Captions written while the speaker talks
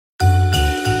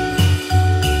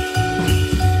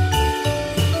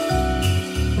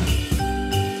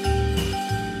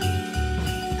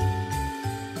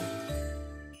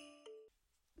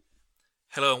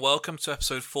and welcome to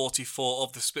episode 44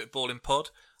 of the Spitballing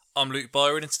Pod. I'm Luke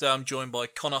Byron, and today I'm joined by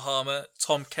Connor Harmer,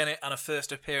 Tom Kennett, and a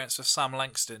first appearance of Sam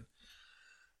Langston.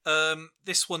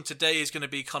 This one today is going to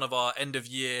be kind of our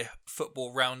end-of-year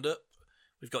football roundup.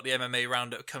 We've got the MMA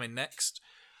roundup coming next.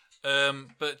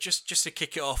 But just to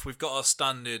kick it off, we've got our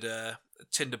standard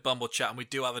Tinder Bumble chat, and we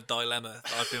do have a dilemma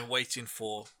that I've been waiting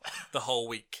for the whole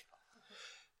week.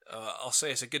 I'll say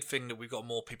it's a good thing that we've got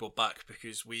more people back,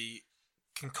 because we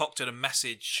concocted a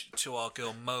message to our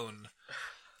girl Moan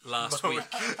last week,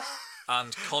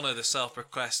 and Connor, the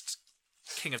self-request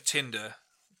king of Tinder,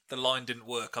 the line didn't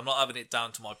work. I'm not having it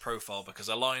down to my profile, because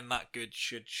a line that good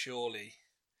should surely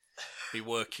be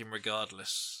working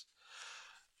regardless.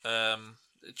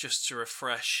 Just to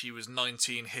refresh, she was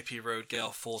 19, hippie road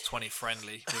girl, 420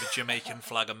 friendly, with a Jamaican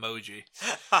flag emoji.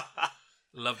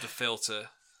 Loved the filter,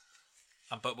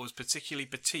 but was particularly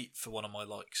petite for one of my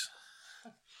likes.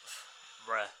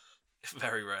 Rare.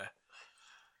 Very rare.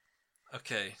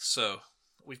 Okay, so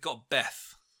we've got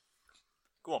Beth.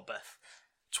 Go on, Beth.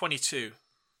 22.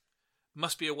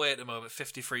 Must be away at the moment,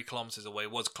 53 kilometres away,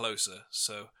 was closer,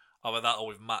 so either that or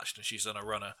we've matched and she's done a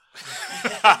runner.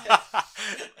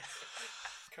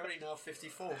 Currently now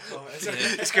 54.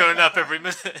 It's going up every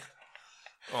minute.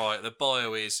 Alright, the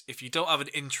bio is, if you don't have an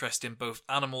interest in both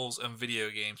animals and video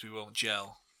games, we won't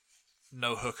gel.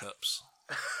 No hookups.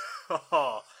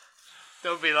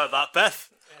 Don't be like that,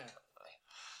 Beth.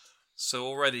 So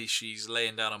already she's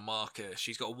laying down a marker.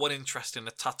 She's got one interest in a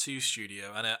tattoo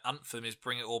studio, and her anthem is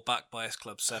Bring It All Back by S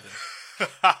Club 7.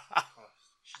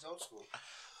 She's old school.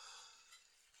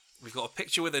 We've got a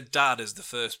picture with her dad as the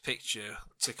first picture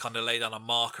to kind of lay down a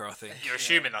marker, I think. You're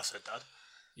assuming that's her dad.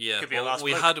 Yeah, Could be a well, last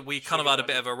we bloke. kind of had a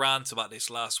bit of a rant about this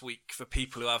last week for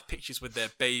people who have pictures with their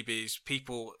babies.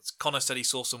 Connor said he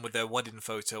saw some with their wedding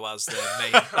photo as their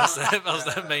main as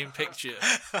their main picture.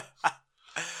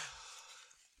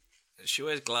 She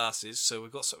wears glasses, so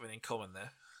we've got something in common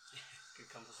there. Good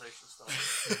conversation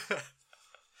starter.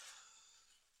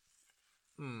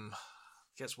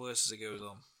 Gets worse as it goes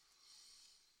on.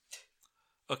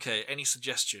 Okay, any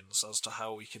suggestions as to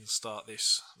how we can start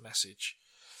this message?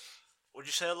 What did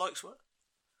you say her likes were?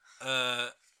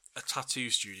 A tattoo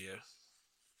studio,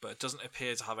 but it doesn't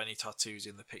appear to have any tattoos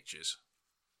in the pictures.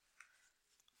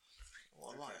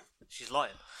 What a liar. She's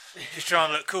lying. She's trying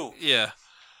to look cool. Yeah.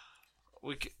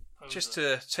 Just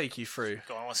to take you through.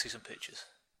 Go on, I want to see some pictures.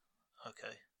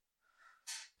 Okay.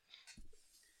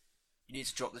 You need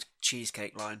to drop the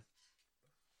cheesecake line.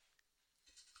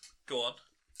 Go on.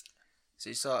 So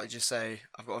you start to just say,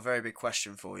 I've got a very big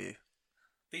question for you.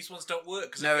 These ones don't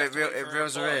work. No, it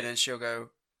reels her in and she'll go,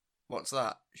 what's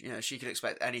that? You know, she could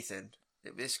expect anything.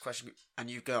 This question, and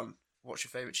you've gone, what's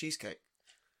your favourite cheesecake?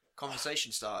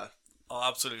 Conversation starter. I'll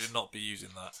absolutely not be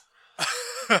using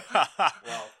that.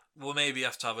 Well, We'll maybe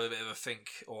have to have a bit of a think,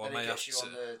 or I then may it have gets you to.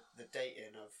 on the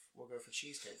dating of, we'll go for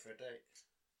cheesecake for a date.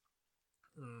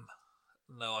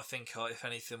 No, I think if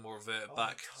anything, we'll revert Oh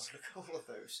back. my God, look at all of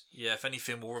those. Yeah, if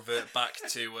anything, we'll revert back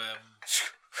to.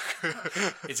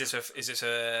 Is this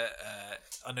a?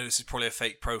 I know this is probably a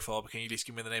fake profile, but can you at least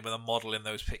give me the name of the model in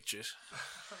those pictures?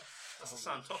 That's a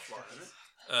sound tough line, isn't it?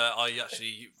 I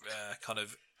actually kind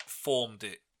of formed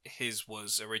it. His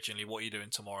was originally, what are you doing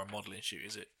tomorrow? Modelling shoot,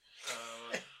 is it?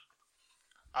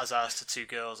 As I asked the two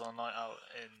girls on a night out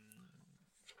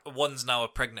in... One's now a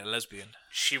pregnant lesbian.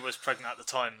 She was pregnant at the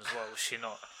time as well, was she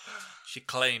not? She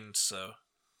claimed so.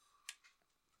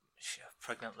 She a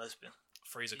pregnant lesbian.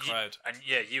 Freeze a crowd. And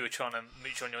yeah, you were trying to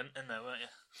mooch on your in there, weren't you?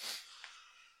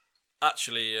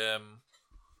 Actually,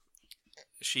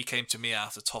 she came to me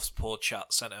after Toff's poor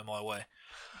chat sent her my way.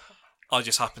 I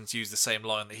just happened to use the same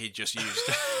line that he just used.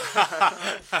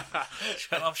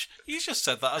 He's just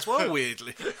said that as well,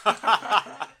 weirdly.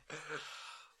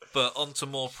 But on to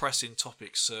more pressing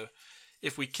topics. So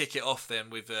if we kick it off then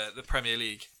with the Premier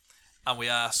League, and we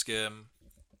ask,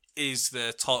 is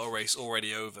the title race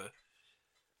already over?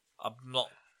 I'm not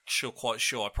quite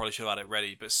sure. I probably should have had it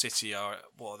ready. But City are,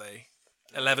 what are they?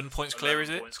 11 points clear, 11 is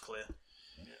it? points clear.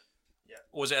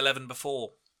 Or was it 11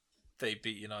 before they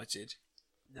beat United?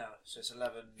 No, so it's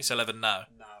 11. It's 11 now.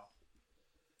 Now.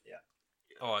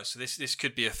 Alright, so this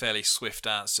could be a fairly swift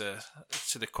answer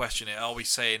to the question here. Are we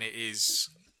saying it is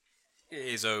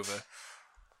over?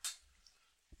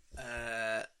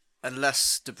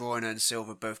 Unless De Bruyne and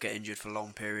Silva both get injured for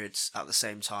long periods at the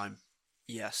same time,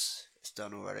 yes, it's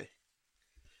done already.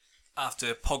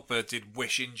 After Pogba did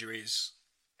wish injuries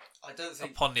I don't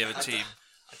think upon the other team.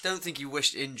 I don't think he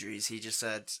wished injuries. He just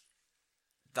said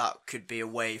that could be a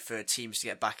way for teams to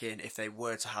get back in if they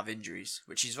were to have injuries,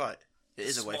 which is right. It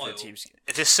is a way for Smile. teams to get...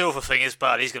 If this Silver thing is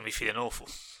bad, he's going to be feeling awful.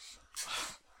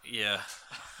 Yeah.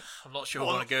 I'm not sure I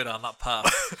want to go down that path.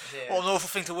 What an awful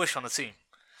thing to wish on the team.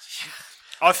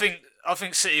 I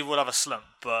think City will have a slump,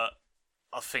 but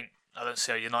I don't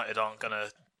see how United aren't gonna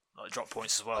drop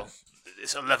points as well.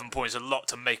 It's 11 points, a lot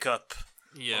to make up.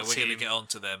 Yeah, we're going to get on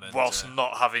to them. And, whilst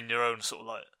not having your own sort of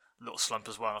like little slump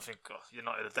as well. I think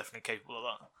United are definitely capable of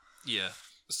that. Yeah.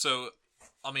 So,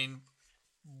 I mean,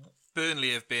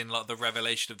 Burnley have been like the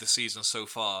revelation of the season so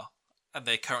far, and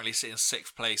they're currently sitting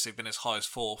 6th place. They've been as high as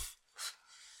 4th,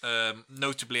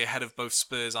 notably ahead of both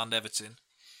Spurs and Everton.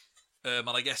 And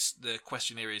I guess the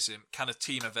question here is, can a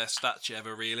team of their stature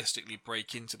ever realistically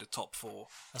break into the top 4?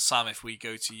 And Sam, if we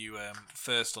go to you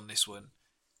first on this one,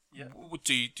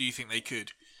 do you think they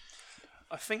could?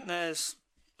 I think there's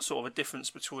sort of a difference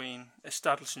between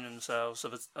establishing themselves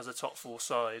as a top 4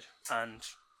 side and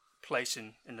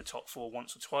placing in the top 4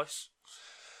 once or twice.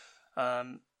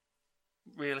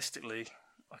 Realistically,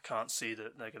 I can't see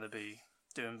that they're going to be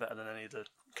doing better than any of the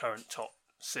current top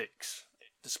 6,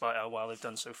 despite how well they've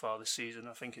done so far this season.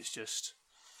 I think it's just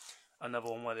another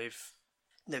one where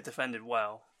they've defended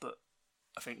well, but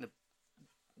I think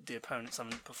the opponents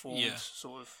haven't performed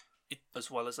sort of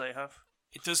as well as they have.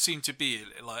 It does seem to be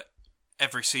like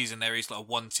every season there is like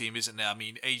one team, isn't there? I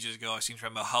mean, ages ago I seem to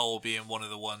remember Hull being one of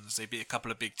the ones. They beat a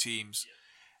couple of big teams,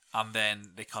 and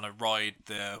then they kind of ride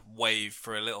the wave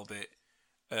for a little bit.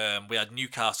 We had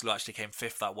Newcastle who actually came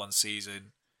 5th that one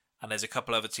season, and there's a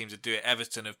couple other teams that do it.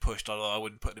 Everton have pushed, although I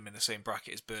wouldn't put them in the same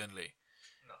bracket as Burnley.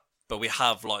 No. But we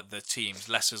have like the teams.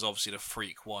 Leicester's obviously the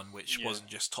freak one, which wasn't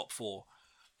just top 4.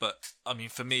 But I mean,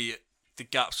 for me, the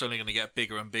gap's only going to get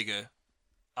bigger and bigger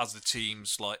as the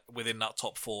teams like within that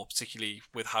top 4, particularly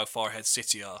with how far ahead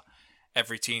City are.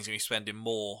 Every team's going to be spending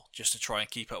more just to try and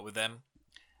keep up with them.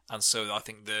 And so I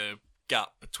think the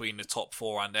gap between the top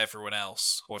 4 and everyone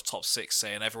else, or top 6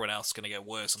 say, and everyone else is going to get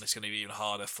worse, and it's going to be even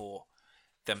harder for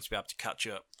them to be able to catch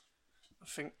up. I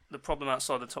think the problem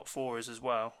outside the top 4 is as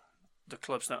well, the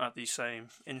clubs don't have the same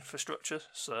infrastructure,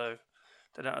 so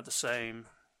they don't have the same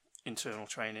internal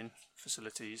training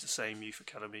facilities, the same youth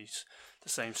academies, the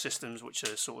same systems which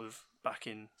are sort of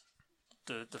backing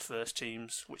the first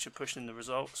teams which are pushing the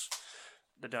results.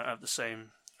 They don't have the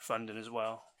same funding as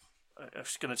well.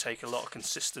 It's going to take a lot of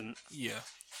consistency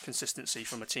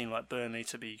from a team like Burnley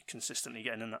to be consistently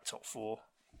getting in that top 4.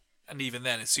 And even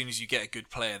then, as soon as you get a good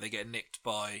player, they get nicked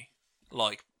by,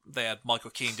 like, they had Michael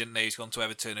Keane, didn't they? He's gone to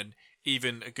Everton, and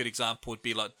even a good example would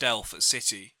be like Delph at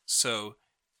City. So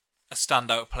a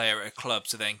standout player at a club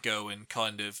to then go and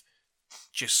kind of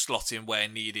just slot in where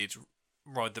needed,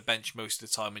 ride the bench most of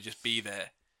the time and just be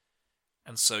there.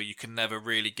 And so you can never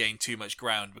really gain too much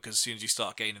ground, because as soon as you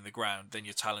start gaining the ground, then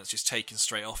your talent's just taken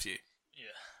straight off you.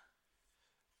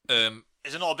 Yeah.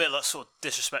 Is it not a bit like sort of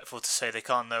disrespectful to say they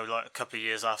can't know like a couple of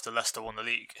years after Leicester won the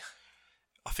league?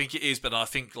 I think it is, but I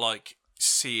think like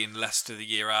seeing Leicester the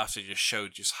year after just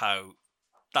showed just how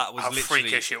that was how literally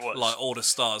freakish it was. Like all the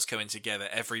stars coming together,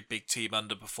 every big team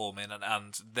underperforming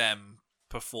and them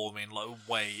performing like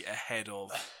way ahead of.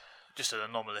 Just an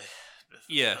anomaly.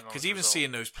 Yeah, because even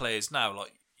seeing those players now,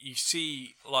 like you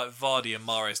see like Vardy and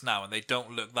Mahrez now, and they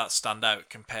don't look that stand out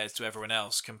compared to everyone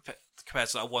else. Compared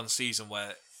to that one season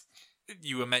where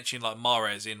you were mentioning like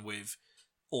Mahrez in with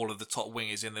all of the top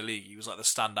wingers in the league, he was like the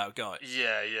standout guy.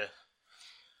 Yeah.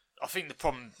 I think the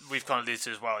problem we've kind of alluded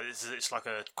to as well is it's like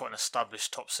quite an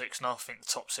established top 6 now. I think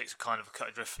the top 6 are kind of cut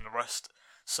adrift from the rest.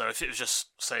 So if it was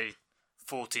just say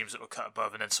 4 teams that were cut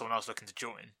above and then someone else looking to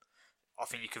join, I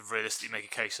think you could realistically make a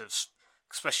case of,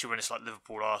 especially when it's like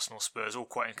Liverpool, Arsenal, Spurs, all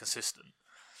quite inconsistent,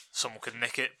 someone could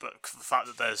nick it. But the fact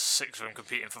that there's 6 of them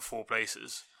competing for 4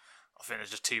 places, I think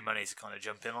there's just too many to kind of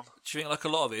jump in on. Do you think like a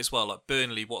lot of it as well, like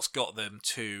Burnley, what's got them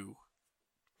to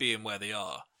being where they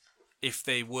are? If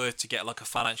they were to get like a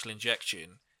financial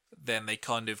injection, then they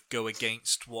kind of go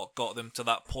against what got them to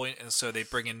that point, and so they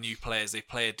bring in new players. They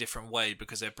play a different way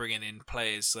because they're bringing in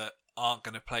players that aren't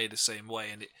going to play the same way,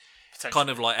 and it's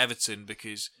kind of like Everton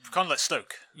because kind of like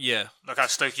Stoke. Yeah, like how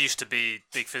Stoke used to be a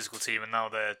big physical team, and now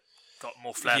they're got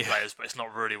more flair players, but it's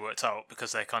not really worked out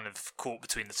because they're kind of caught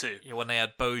between the two. Yeah, when they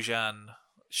had Bojan,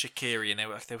 Shaqiri, and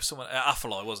there was someone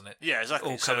Afellay, wasn't it? Yeah,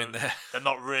 exactly. All coming there. They're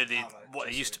not really what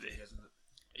they used to be.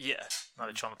 Yeah, now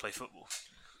they're trying to play football.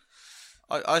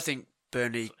 I think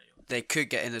Burnley, they could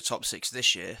get in the top 6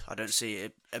 this year. I don't see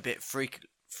it a bit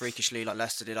freakishly like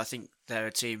Leicester did. I think they're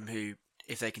a team who,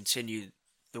 if they continue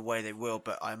the way they will,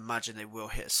 but I imagine they will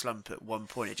hit a slump at one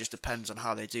point. It just depends on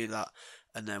how they do that,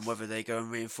 and then whether they go and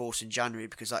reinforce in January,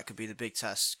 because that could be the big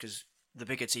test, because the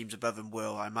bigger teams above them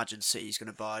will. I imagine City's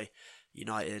going to buy,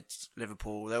 United,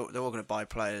 Liverpool, they're all going to buy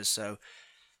players, so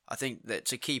I think that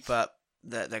to keep up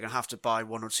they're going to have to buy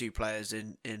one or two players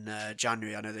in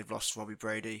January. I know they've lost Robbie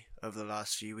Brady over the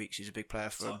last few weeks. He's a big player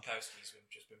for them. Tarkowski's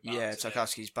just been banned. Yeah,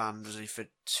 Tarkowski's banned for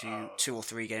two or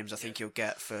three games. I think he'll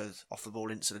get for off the ball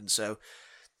incidents. So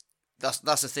that's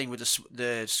the thing with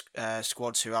the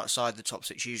squads who are outside the top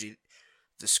six. Usually,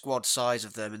 the squad size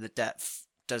of them and the depth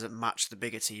doesn't match the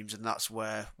bigger teams, and that's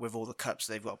where with all the cups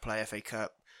they've got to play, FA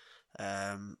Cup,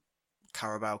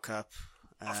 Carabao Cup.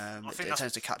 It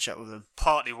tends to catch up with them.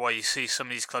 Partly why you see some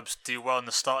of these clubs do well in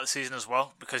the start of the season as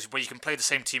well, because where you can play the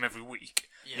same team every week,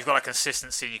 you've got a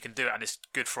consistency and you can do it, and it's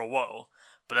good for a while.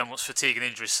 But then once fatigue and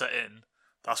injuries set in,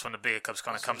 that's when the bigger clubs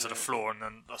kind of come to the floor, and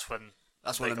then that's when.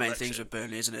 That's one of the main things with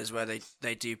Burnley, isn't it? Is where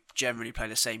they do generally play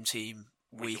the same team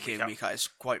week in, week out. It's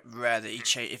quite rare that he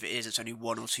if it is, it's only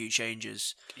one or two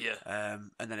changes. Yeah.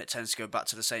 And then it tends to go back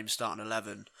to the same starting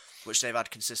 11, which they've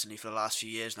had consistently for the last few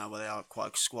years now, where they are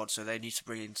quite a squad. So they need to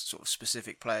bring in sort of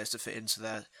specific players to fit into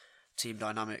their team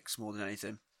dynamics more than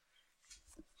anything.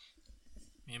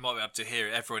 You might be able to hear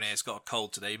it. Everyone here has got a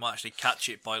cold today. You might actually catch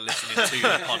it by listening to the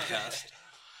podcast.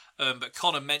 But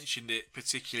Connor mentioned it,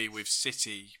 particularly with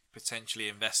City potentially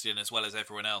investing as well as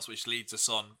everyone else, which leads us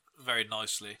on very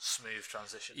nicely. Smooth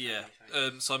transition. Yeah.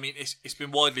 So I mean, it's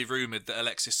been widely rumoured that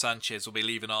Alexis Sanchez will be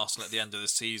leaving Arsenal at the end of the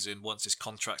season once his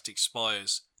contract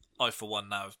expires. I, for one,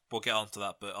 now we'll get on to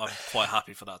that, but I'm quite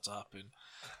happy for that to happen.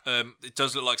 It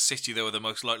does look like City, though, are the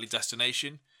most likely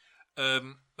destination.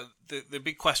 But the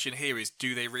big question here is,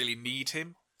 do they really need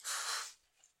him?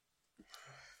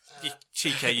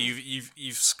 TK,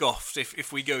 you've scoffed.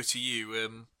 If we go to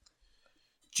you,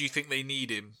 do you think they need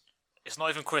him? It's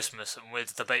not even Christmas, and we're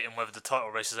debating whether the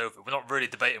title race is over. We're not really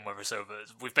debating whether it's over.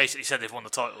 We've basically said they've won the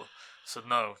title, so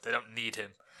no, they don't need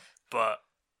him. But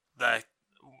they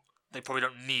probably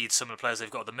don't need some of the players they've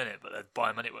got at the minute, but they'd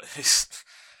buy him anyway.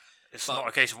 It's not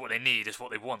a case of what they need; it's what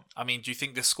they want. I mean, do you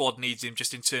think the squad needs him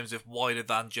just in terms of wider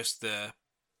than just the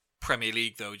Premier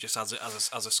League, though, just as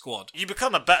a squad? You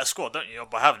become a better squad, don't you,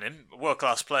 by having him? A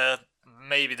world-class player,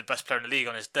 maybe the best player in the league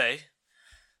on his day.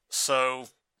 So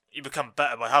you become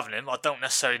better by having him. I don't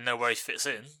necessarily know where he fits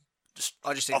in,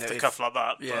 I just think off the cuff like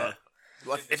that. Yeah.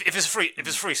 But if it's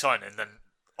a free signing, then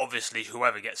obviously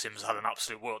whoever gets him has had an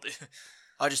absolute world.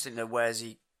 I just think that where's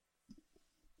he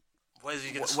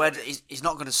going to he's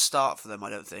not going to start for them, I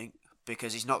don't think,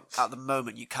 because he's not at the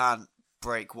moment. You can't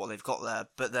break what they've got there,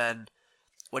 but then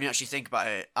when you actually think about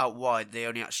it, out wide they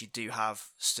only actually do have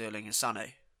Sterling and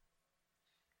Sané.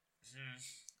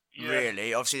 Yeah.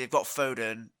 Really, obviously they've got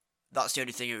Foden. That's the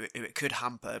only thing who it could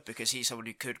hamper, because he's someone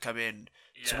who could come in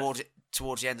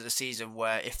towards the end of the season,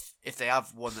 where if they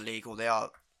have won the league, or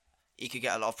he could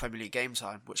get a lot of Premier League game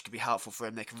time, which could be helpful for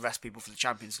him. They can rest people for the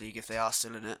Champions League if they are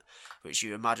still in it, which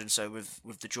you imagine so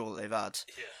with the draw that they've had.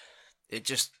 Yeah.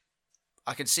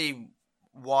 I can see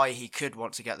why he could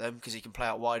want to get them, because he can play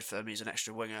out wide for them. He's an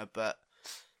extra winger, but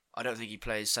I don't think he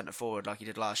plays centre forward like he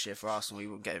did last year for Arsenal. He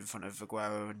wouldn't get in front of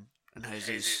Aguero and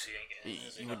Jesus.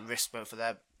 He wouldn't risk both of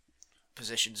their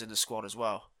positions in the squad as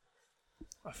well.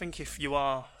 I think if you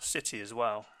are City as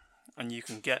well, and you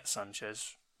can get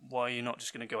Sanchez, why are you not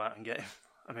just going to go out and get him?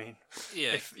 I mean,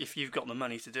 if you've got the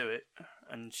money to do it,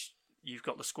 and you've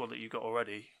got the squad that you've got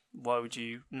already, why would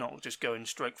you not just go in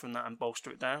straight from that and bolster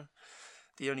it down?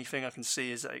 The only thing I can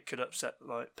see is that it could upset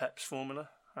like Pep's formula,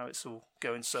 how it's all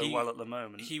going so well at the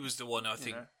moment. He was the one I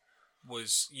think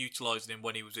was utilising him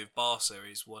when he was with Barca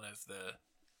is one of the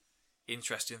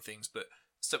interesting things. But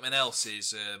something else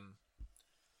is,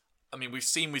 I mean, we've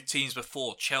seen with teams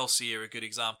before, Chelsea are a good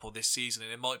example this season,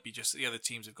 and it might be just the other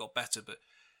teams have got better, but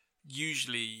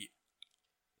usually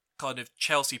kind of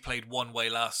Chelsea played one way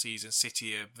last season,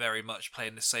 City are very much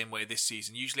playing the same way this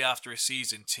season. Usually after a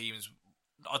season, teams,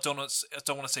 I don't want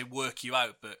to say work you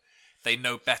out, but they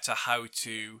know better how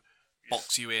to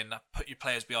box you in, put your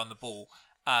players behind the ball,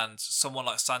 and someone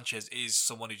like Sanchez is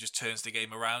someone who just turns the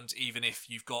game around, even if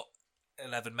you've got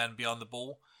 11 men behind the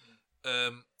ball.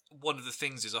 One of the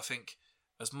things is, I think,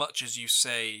 as much as you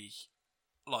say,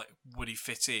 like, would he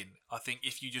fit in? I think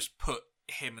if you just put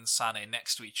him and Sané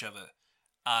next to each other,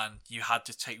 and you had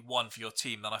to take one for your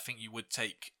team, then I think you would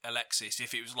take Alexis.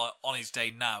 If it was like on his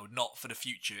day now, not for the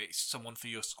future, it's someone for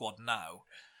your squad now.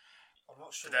 I'm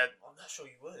not sure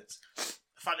you would. The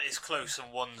fact that it's close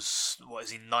and one's,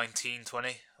 19, 20?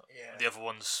 Yeah. The other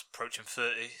one's approaching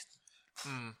 30.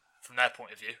 From their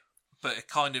point of view. But it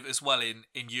kind of, as well in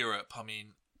Europe, I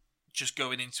mean, just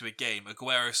going into a game,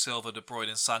 Aguero, Silva, De Bruyne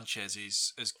and Sanchez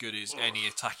is as good as any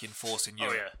attacking force in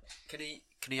Europe. Oh, yeah.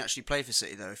 Can he actually play for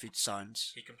City, though, if he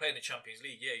signs? He can play in the Champions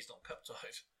League, yeah, he's not cup tied.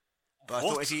 But I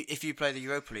thought if you play the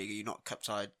Europa League, are you not cup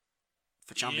tied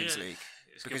for Champions League?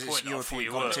 It's a because good point. I thought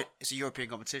you were. it's a European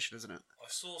competition, isn't it? I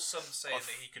saw some saying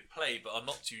that he could play, but I'm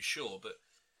not too sure. But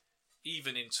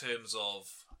even in terms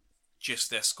of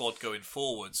just their squad going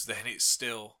forwards, then it's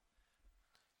still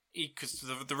because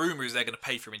the rumour is they're going to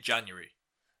pay for him in January.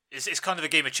 It's kind of a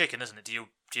game of chicken, isn't it? Do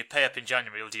you pay up in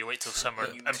January or do you wait till summer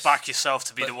and back yourself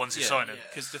to be the ones who sign him?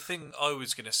 Because the thing I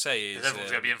was going to say is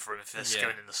everyone's going to be in for him if they're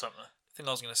going in the summer. The thing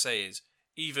I was going to say is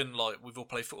even like we've all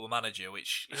played Football Manager,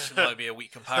 which might be a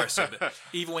weak comparison, but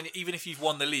even if you've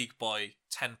won the league by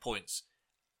 10 points,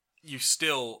 you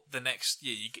still the next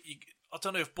year you I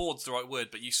don't know if bored's the right word,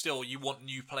 but you want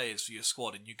new players for your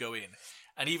squad and you go in,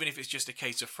 and even if it's just a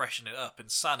case of freshening it up. And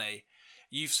Sané,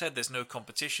 you've said there's no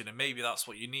competition, and maybe that's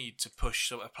what you need to push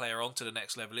a player on to the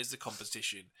next level is the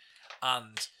competition,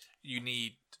 and you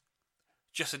need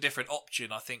just a different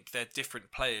option. I think they're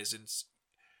different players, and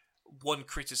one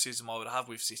criticism I would have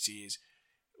with City is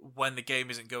when the game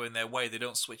isn't going their way, they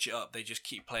don't switch it up. They just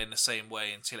keep playing the same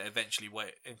way until it eventually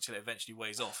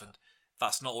weighs off, and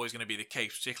that's not always going to be the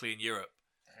case, particularly in Europe.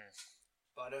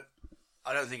 But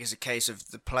I don't think it's a case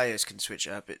of the players can switch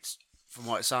it up. It's from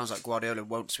what it sounds like Guardiola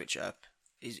won't switch it up.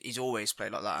 He's always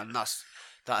played like that, and that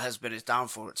has been his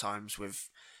downfall at times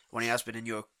with when he has been in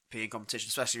European competition,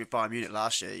 especially with Bayern Munich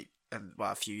last year and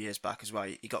a few years back as well.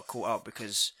 He got caught out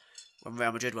because when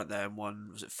Real Madrid went there and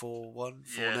won, was it 4-1,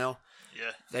 4-0?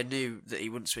 Yeah. They knew that he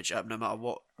wouldn't switch it up no matter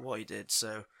what he did.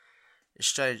 So it's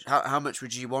strange. How much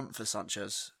would you want for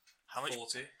Sanchez? How much?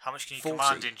 40. How much can you 40?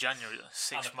 command in January?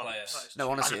 6 And a player. months. No,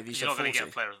 honestly, And if you you're said not going 40, to get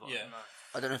a player as well. Yeah.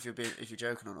 I don't know if you're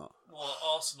joking or not. Well,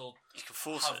 Arsenal You can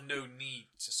force have it. no need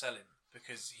to sell him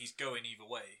because he's going either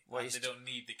way. Well, and they don't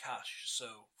need the cash.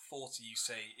 So 40, you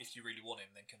say, if you really want him,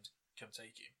 then come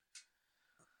take him.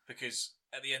 Because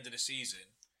at the end of the season,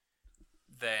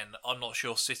 then I'm not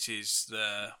sure City's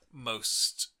the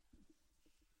most,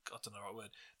 I don't know the right word,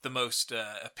 the most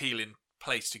appealing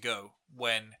place to go.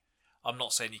 When I'm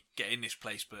not saying you get in this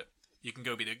place, but you can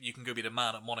go be the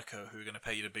man at Monaco who are going to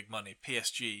pay you the big money.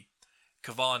 PSG,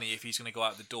 Cavani, if he's going to go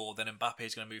out the door, then Mbappe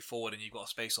is going to move forward, and you've got a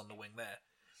space on the wing there.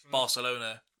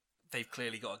 Barcelona, they've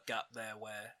clearly got a gap there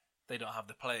where they don't have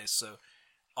the players, so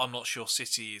I'm not sure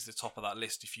City is the top of that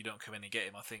list if you don't come in and get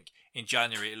him. I think in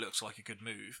January it looks like a good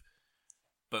move,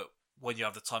 but when you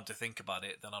have the time to think about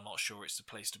it, then I'm not sure it's the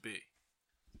place to be.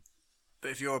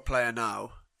 But if you're a player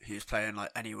now who's playing like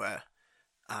anywhere,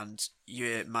 and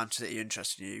you're Manchester City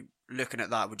interested in you, looking at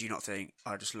that, would you not think,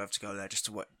 I'd just love to go there just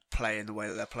to play in the way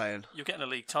that they're playing? You're getting a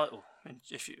league title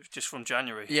if you just from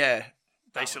January. Yeah,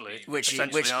 basically, which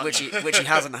he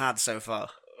hasn't had so far,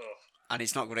 and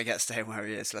he's not going to get staying where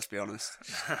he is. Let's be honest.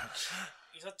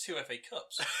 He's had 2 FA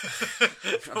Cups.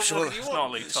 I'm sure it's not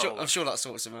a league title. I'm sure that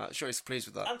sorts him out. I'm sure he's pleased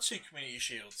with that. And 2 Community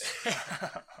Shields.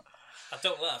 I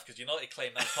don't laugh because United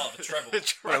claimed that part of the treble.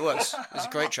 Well, it was. It was a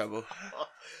great treble.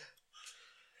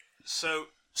 So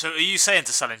are you saying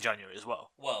to sell in January as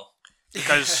well? Well,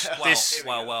 Because this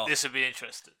would be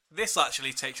interesting. This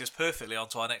actually takes us perfectly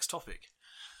onto our next topic.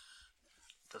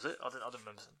 Does it? I don't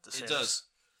remember. It does.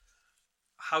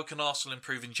 How can Arsenal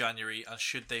improve in January, and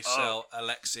should they sell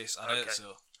Alexis and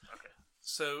Özil? Okay.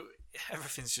 So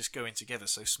everything's just going together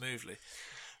so smoothly.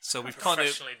 So we've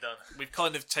Professionally done. we've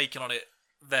kind of taken on it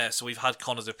there. So we've had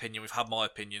Connor's opinion, we've had my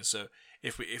opinion. So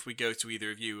if we go to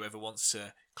either of you, whoever wants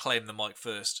to claim the mic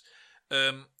first,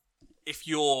 if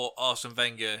you're Arsene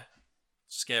Wenger,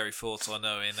 scary thoughts I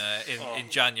know in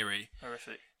January.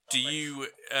 Horrific. Do you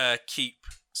keep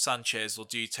Sanchez or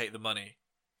do you take the money?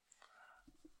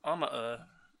 I'm at a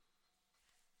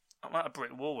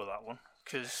brick wall with that one,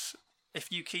 because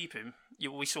if you keep him,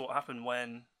 we saw what happened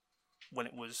when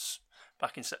it was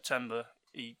back in September.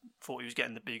 He thought he was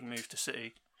getting the big move to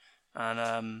City,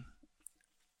 and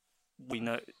we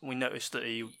noticed that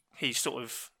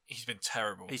he's been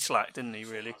terrible. He slacked, didn't he?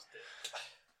 Really.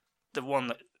 The one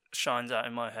that shines out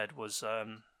in my head was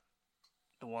the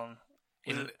one.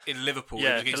 In Liverpool, yeah,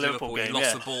 it was against the Liverpool Liverpool. game, He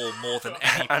lost the ball more than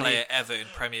any player ever in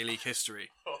Premier League history.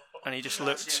 And he just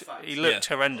looked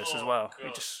horrendous as well.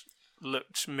 He just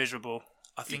looked miserable.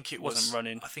 I think he it wasn't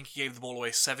running. I think he gave the ball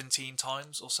away 17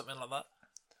 times or something like that.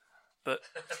 But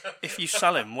if you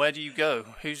sell him, where do you go?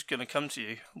 Who's going to come to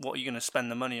you? What are you going to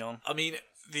spend the money on? I mean,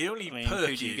 the only perk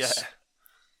who do you is get?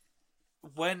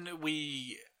 when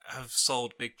we have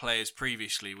sold big players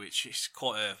previously, which is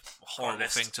quite a horrible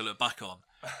thing to look back on.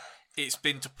 It's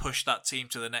been to push that team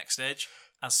to the next edge,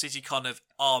 and City kind of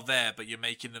are there, but you're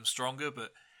making them stronger.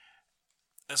 But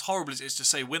as horrible as it is to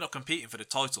say, we're not competing for the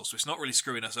title, so it's not really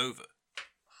screwing us over.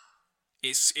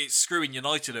 It's screwing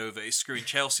United over, it's screwing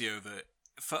Chelsea over.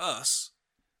 For us,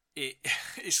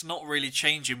 it's not really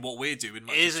changing what we're doing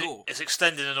much at all. It's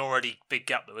extending an already big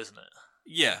gap, though, isn't it?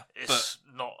 Yeah, It's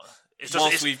not. It's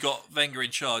whilst just, we've got Wenger in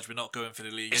charge, we're not going for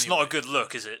the league. it's anyway. not a good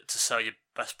look, is it, to sell your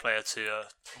best player to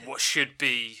what should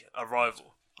be a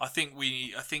rival? I think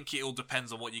it all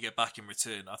depends on what you get back in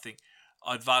return. I think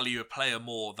I'd value a player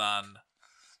more than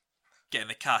getting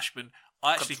the cash. But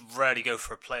I actually rarely go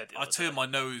for a player. I turned my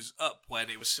nose up when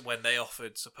they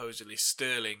offered supposedly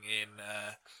Sterling in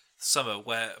summer,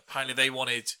 where apparently they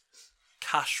wanted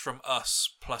cash from us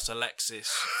plus Alexis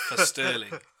for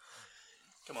Sterling.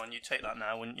 Come on, you'd take that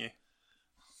now, wouldn't you?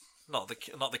 Not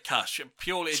the cash.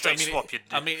 Purely, Straight swap, you'd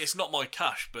do. I mean, it's not my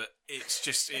cash, but it's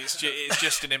just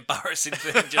an embarrassing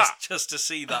thing just to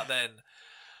see that then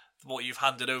what you've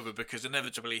handed over, because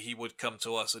inevitably he would come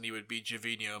to us and he would be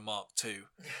Jovino Mark II.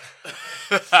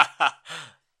 Great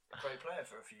player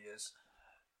for a few years.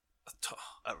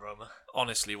 At Roma.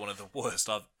 Honestly, one of the worst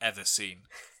I've ever seen.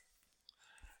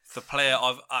 The player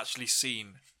I've actually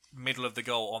seen middle of the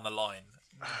goal on the line,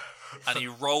 and he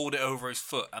rolled it over his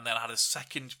foot and then had a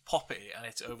second pop at it and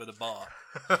hit it over the bar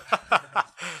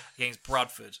against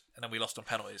Bradford, and then we lost on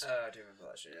penalties. I do remember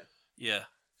that shit, yeah. Yeah.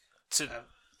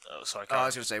 Sorry. I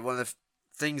was going to say, one of the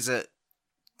things the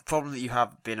problem that you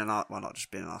have being not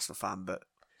just being an Arsenal fan, but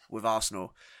with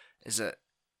Arsenal, is that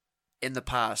in the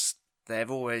past, they've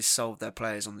always sold their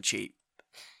players on the cheap.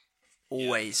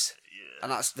 Always. Yeah.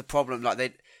 And that's the problem.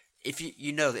 Like if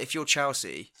you know that if you're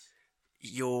Chelsea,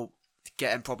 you're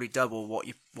getting probably double what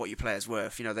your player's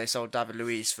worth. You know, they sold David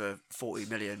Luiz for 40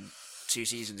 million 2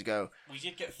 seasons ago. We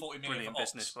did get 40 million Brilliant for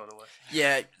business, by the way.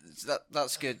 Yeah,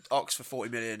 that's good. Ox for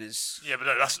 40 million is... Yeah, but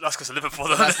no, that's because of Liverpool.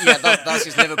 Though. That's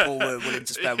because Liverpool were willing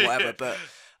to spend whatever. But,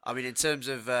 I mean, in terms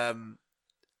of...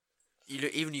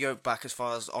 you go back as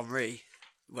far as Henry,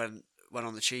 when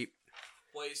on the cheap.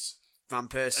 Boys. Van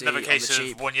Persie Another on case the of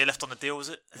cheap. 1 year left on the deal, was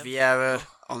it? Vieira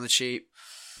on the cheap.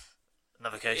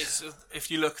 Another case. If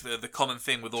you look, the common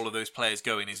thing with all of those players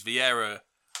going is Vieira,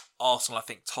 Arsenal, I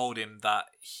think, told him that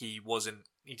he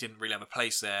didn't really have a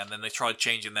place there, and then they tried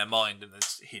changing their mind, and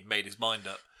he'd made his mind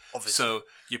up. Obviously. So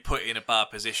you're put in a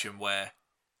bad position where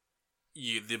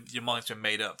your mind's been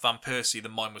made up. Van Persie, the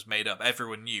mind was made up.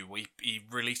 Everyone knew. He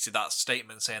released that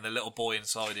statement saying the little boy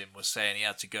inside him was saying he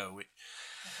had to go.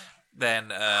 Then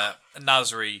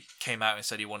Nasri came out and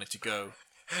said he wanted to go.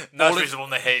 Nasri's the one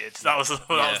they hated. That was the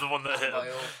one that hit him.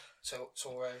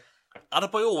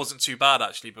 Adebayor wasn't too bad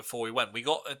actually before we went. We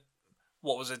got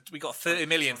we got 30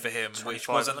 million for him, which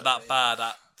wasn't that bad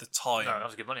at the time. No, that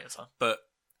was good money at the time. But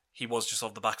he was just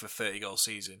off the back of a 30-goal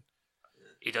season.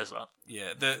 He does that.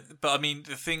 Yeah, but I mean,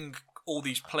 the thing, all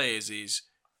these players is,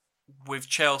 with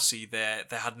Chelsea, they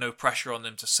had no pressure on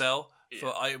them to sell. Yeah.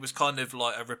 So it was kind of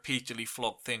like a repeatedly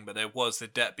flogged thing, but there was the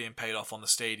debt being paid off on the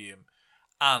stadium,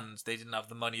 and they didn't have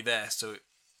the money there, so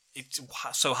it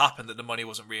so happened that the money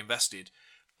wasn't reinvested.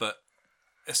 But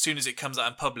as soon as it comes out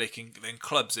in public, and then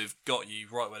clubs have got you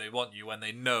right where they want you when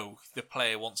they know the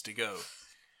player wants to go.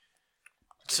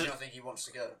 Do you not think he wants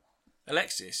to go?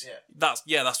 Alexis?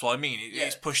 Yeah. That's what I mean.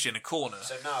 It's pushed in a corner.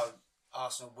 So now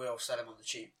Arsenal will sell him on the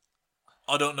cheap.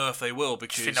 I don't know if they will, Do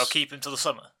because you think they'll keep him till the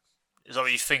summer? Is that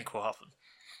what you think will happen?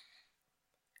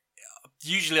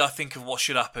 usually I think of what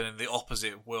should happen and the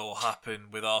opposite will happen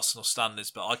with Arsenal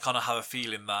standards, but I kind of have a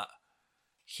feeling that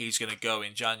he's going to go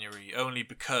in January, only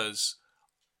because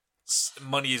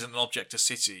money isn't an object to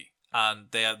City and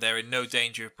they're in no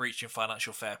danger of breaching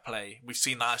financial fair play. We've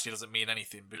seen that actually doesn't mean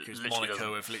anything because Literally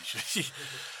Monaco have literally...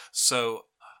 So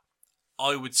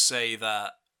I would say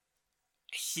that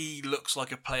he looks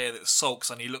like a player that sulks,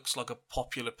 and he looks like a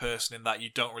popular person in that you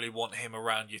don't really want him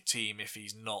around your team if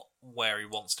he's not where he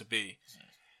wants to be.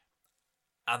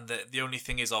 And the only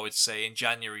thing is, I would say in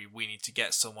January we need to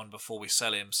get someone before we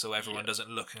sell him, so everyone doesn't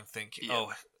look and think,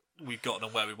 oh, we've got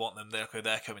them where we want them,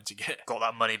 they're coming to get. Got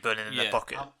that money burning in their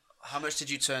pocket. How much did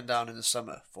you turn down in the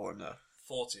summer for him though?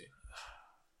 40.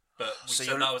 But we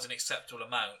said that was an acceptable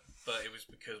amount, but it was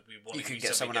because we wanted to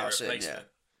get someone else in, yeah.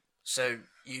 So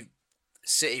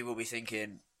City will be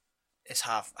thinking it's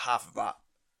half of that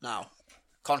now.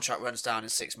 Contract runs down in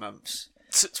 6 months.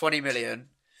 20 million.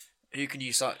 Who can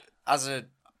you sign as a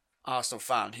Arsenal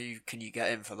fan? Who can you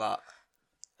get in for that?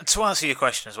 And to answer your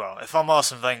question as well, if I'm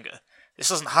Arsene Wenger, this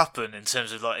doesn't happen in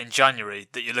terms of like in January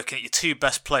that you're looking at your two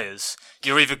best players.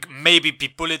 You'll either maybe be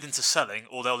bullied into selling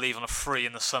or they'll leave on a free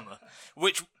in the summer.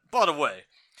 Which, by the way,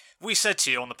 we said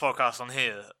to you on the podcast on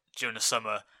here during the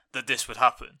summer that this would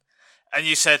happen. And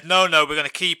you said, no, we're going to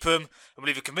keep him. And we'll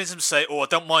either convince him to say, I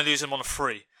don't mind losing him on a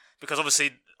free. Because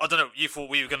obviously, I don't know, you thought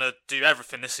we were going to do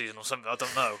everything this season or something. I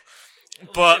don't know.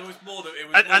 But,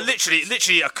 and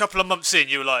literally a couple of months in,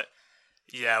 you were like,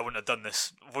 yeah, I wouldn't have done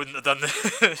this.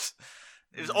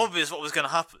 It was obvious what was going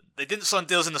to happen. They didn't sign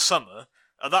deals in the summer.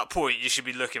 At that point, you should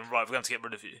be looking, right, we're going to get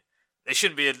rid of you. They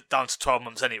shouldn't be down to 12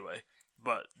 months anyway,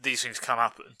 but these things can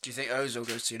happen. Do you think Ozil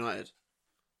goes to United?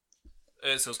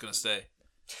 Özil's going to stay.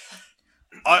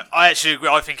 I actually agree.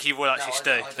 I think he will actually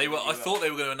stay. I thought they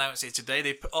were going to announce it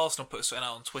today. Arsenal put something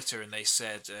out on Twitter and they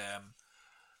said,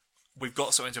 "We've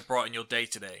got something to brighten your day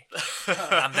today."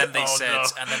 And then they said,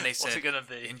 "What's it going to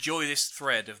be?" "Enjoy this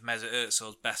thread of Mesut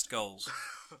Ozil's best goals."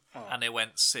 And they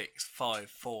went 6, 5,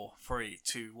 4, 3,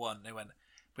 2, 1. They went,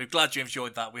 "We're glad you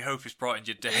enjoyed that. We hope it's brightened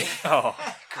your day." Oh,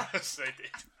 Of course they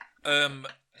did.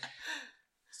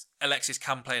 Alexis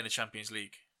can play in the Champions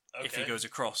League if he Okay. goes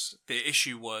across. The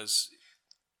issue was,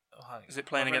 is it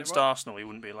playing Have I read against it right? Arsenal? He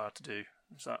wouldn't be allowed to do.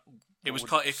 Is that? It was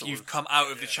what would if sort you've of- come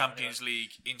out of the Champions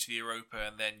League into the Europa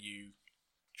and then you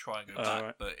try and go back.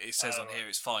 right. But it says on here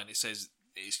it's fine. It says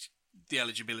it's the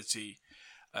eligibility.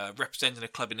 Representing a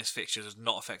club in this fixture does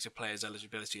not affect a player's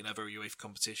eligibility in other UEFA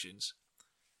competitions.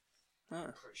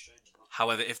 Oh.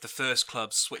 However, if the first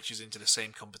club switches into the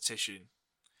same competition,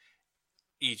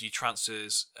 e.g.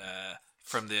 transfers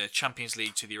from the Champions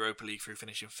League to the Europa League through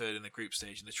finishing third in the group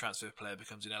stage, and the transfer player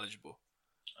becomes ineligible.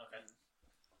 Okay.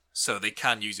 So they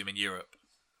can use him in Europe.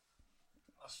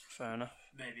 Fair enough.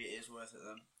 Maybe it is worth it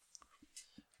then.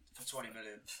 For 20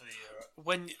 million. For the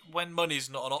Euro. When money's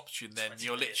not an option, then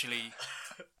you're literally...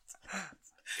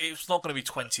 It's not going to be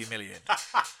 20 million.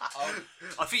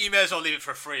 I think you may as well leave it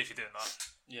for free if you're doing that.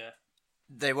 Yeah.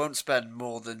 They won't spend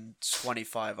more than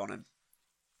 25 on him.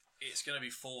 It's going to be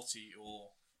 40 or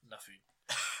nothing.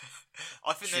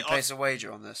 I think Should we they, place a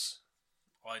wager on this?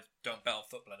 I don't bet on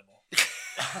football anymore.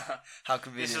 How this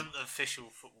convenient. isn't an official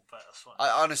football bet.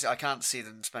 That's fine. I can't see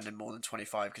them spending more than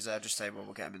 25 because they'll just say, well,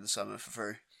 we'll get him in the summer for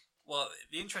free. Well,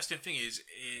 the interesting thing is,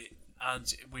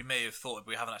 and we may have thought it,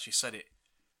 but we haven't actually said it,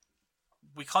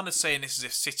 we kind of saying this as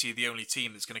if City are the only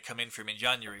team that's going to come in for him in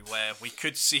January, where we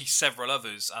could see several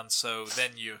others, and so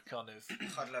then you're kind of...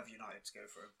 I'd love United to go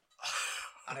for him.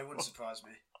 And it wouldn't surprise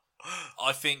me.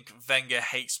 I think Wenger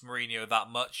hates Mourinho that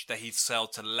much that he'd sell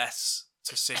to less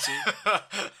to City.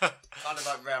 Kind of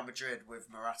like Real Madrid with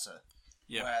Morata.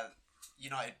 Yeah. Where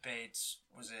United paid,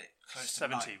 was it close to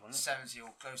 70, 90, wasn't it? 70 or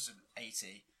close to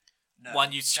 80. No,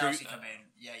 One you'd Chelsea screw- come in,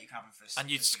 yeah, you can have him for And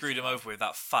you'd for screwed him 65. over with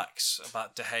that fax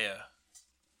about De Gea.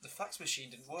 The fax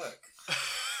machine didn't work.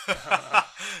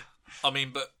 I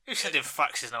mean, but Who's sending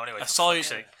faxes now anyway? for fuck's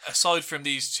sake? aside from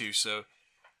these two, so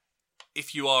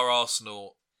if you are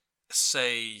Arsenal,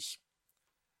 say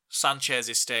Sanchez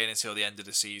is staying until the end of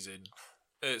the season,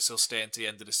 Özil staying until the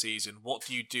end of the season, what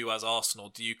do you do as Arsenal?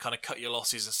 Do you kind of cut your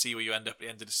losses and see where you end up at the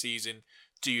end of the season?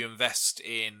 Do you invest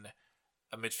in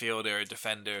a midfielder, a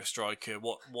defender, a striker?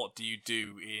 What do you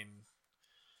do in...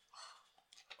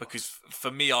 Because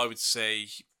for me, I would say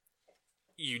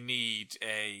you need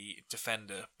a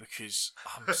defender because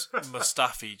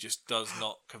Mustafi just does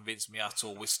not convince me at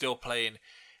all. We're still playing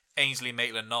Ainsley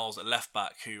Maitland-Niles at left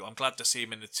back, who I'm glad to see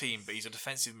him in the team, but he's a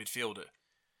defensive midfielder.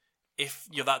 If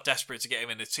you're that desperate to get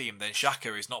him in the team, then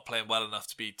Xhaka is not playing well enough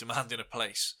to be demanding a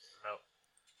place. No.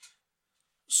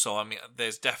 So, I mean,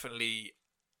 there's definitely...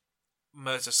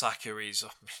 Mertesacker is...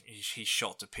 He's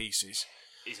shot to pieces.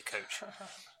 He's a coach.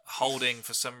 Holding,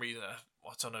 for some reason,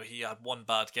 I don't know, he had one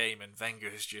bad game and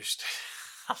Wenger's just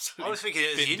absolutely I was thinking he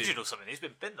was binned injured him. or something. He's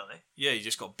been binned, hasn't he? Yeah, he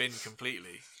just got binned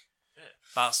completely. Yeah.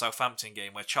 That Southampton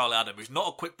game where Charlie Adam, who's not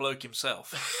a quick bloke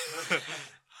himself,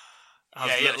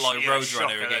 has he looked had- like he a had a roadrunner shocker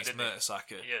there, against didn't he?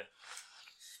 Mertesacker. Yeah.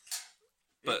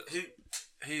 But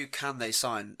Who can they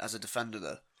sign as a defender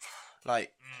though?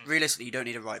 Like realistically, you don't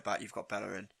need a right back. You've got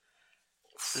Bellerin.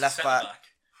 Left centre back.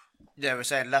 Yeah, we're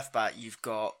saying left back. You've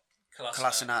got Kolasinac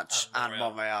Kolasinac and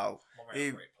Monreal. Monreal,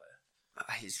 Who- great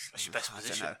player. He's That's your best I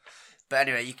position. don't know. But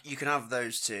anyway, you can have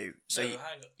those two. So No, you,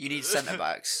 hang on. you need centre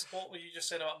backs What were you just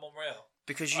saying about Monreal?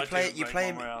 because I you play do rate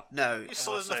him. Monreal. No, He's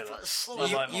solid say enough. that. Solid I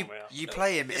you, like enough. you, Monreal. you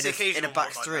play him It's in a occasional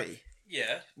back one like three,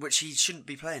 Yeah. which he shouldn't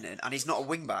be playing in, and he's not a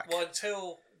wing back. Well,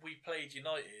 until we played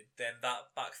United, then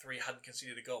that back three hadn't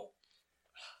conceded a goal.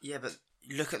 Yeah, but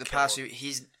look at the past.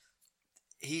 He's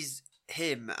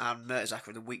him and Mertesacker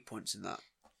are the weak points in that.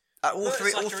 All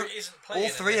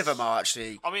three of them are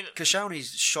actually. I mean,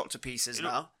 Koscielny's shot to pieces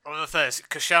now. I'm going to say this.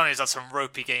 Koscielny's had some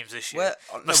ropey games this year.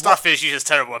 Where- Mustafi is usually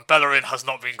terrible, and Bellerin has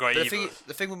not been great The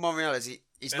either. thing with Monreal is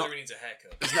he's not Bellerin needs a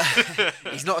haircut.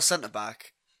 he's not a centre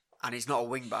back, and he's not a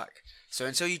wing back. So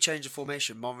until you change the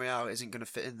formation, Monreal isn't going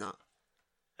to fit in that.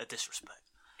 A disrespect.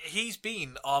 He's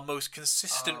been our most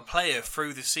consistent player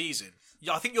through the season.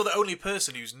 Yeah, I think you're the only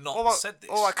person who's not What about, said this.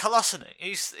 What about Kolasinac?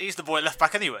 He's the boy at left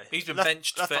back anyway. He's been Left-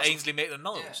 benched left for back's- Ainsley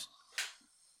Maitland-Niles.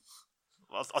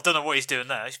 I don't know what he's doing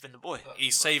there. He's been the boy.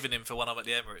 He's saving him for when I'm at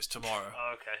the Emirates tomorrow.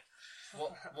 Oh, okay.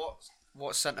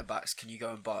 What centre backs can you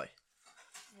go and buy?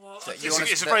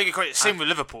 It's a very good question. Same with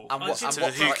Liverpool. And what, In and terms what,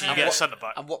 of who pri- can you and get a what- centre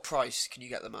back? and what price can you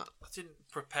get them at? I didn't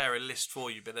prepare a list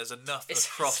for you, but there's enough It's-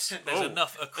 across. it's- There's Oh,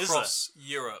 enough is across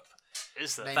Europe.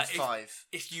 Is there? Name That if- 5.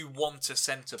 If you want a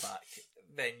centre back,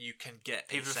 then you can get.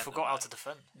 People a have forgot how to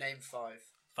centre-back. defend. Name 5.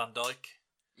 Van Dijk.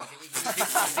 You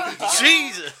think you can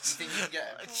Jesus!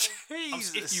 get him?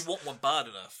 If you want one bad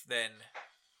enough, then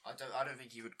I don't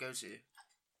think he would go to.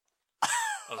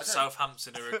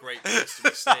 Southampton are a great place to be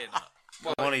staying at.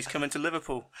 Well, he's coming to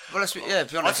Liverpool. Well, let's be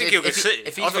honest. I think he'll go City.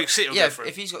 I think City will go for him.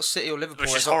 If he's got City or Liverpool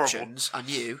Which is as horrible. options, and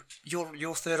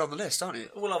you're third on the list, aren't you?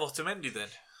 We'll have Otamendi then.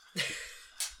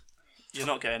 You're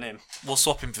not getting him. We'll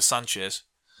swap him for Sanchez.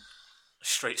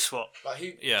 Straight swap. Like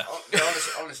who? Yeah.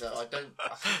 Honestly, I can't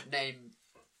name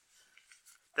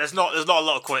There's not a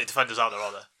lot of quality defenders out there,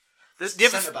 are there? The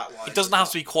other centre back wise. It doesn't have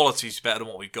to be quality to be better than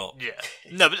what we've got. Yeah.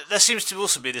 No, but there seems to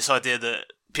also be this idea that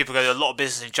people go to a lot of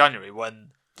business in January when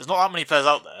there's not that many players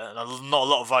out there and not a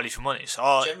lot of value for money.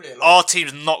 So Generally a lot. our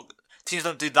teams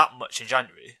don't do that much in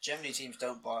January. Generally, teams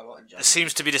don't buy a lot in There January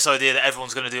seems to be this idea that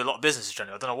everyone's going to do a lot of business in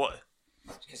January. I don't know what.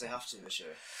 because they have to this year.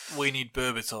 We need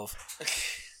Berbatov.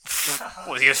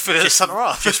 What, is he going to fill in the centre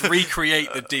half? Just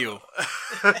recreate the deal.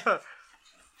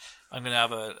 I'm going to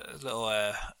have a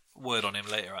little word on him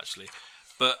later, actually.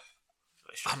 But,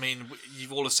 I mean,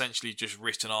 you've all essentially just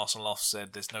written Arsenal off,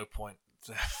 said there's no point.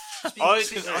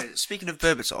 Speaking of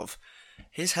Berbatov,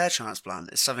 his hair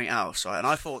transplant is something else, right? And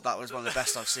I thought that was one of the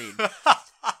best I've seen.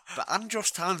 But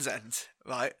Andros Townsend,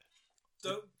 right?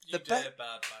 Don't you dare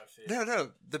badmouth him.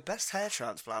 No, the best hair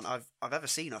transplant I've ever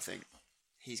seen. I think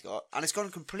he's got, and it's gone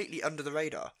completely under the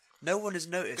radar. No one has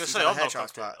noticed he's had a hair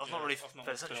transplant. I've not really I've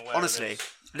paid attention. aware of Honestly, it.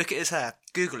 look at his hair.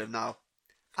 Google him now,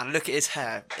 and look at his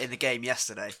hair in the game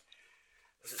yesterday.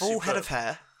 Full head of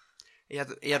hair. He had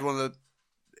one of the.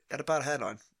 He had a bad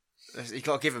hairline. You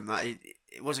got to give him that.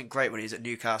 It wasn't great when he was at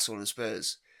Newcastle and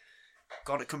Spurs.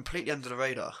 Got it completely under the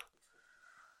radar.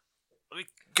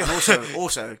 And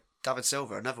also David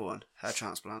Silva, another one, hair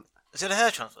transplant. Is it a hair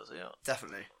transplant? Yeah.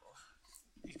 Definitely.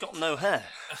 He's got no hair.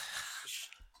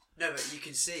 No, but you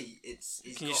can see it's.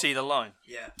 Can you see the line?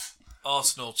 Yeah.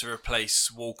 Arsenal to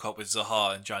replace Walcott with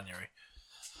Zaha in January.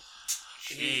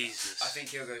 Jesus. I think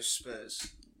he'll go Spurs.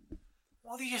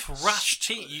 Why do you just rash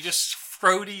team? You just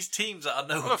throw these teams out of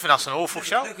I nowhere. don't think that's an awful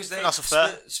shout. I because think that's a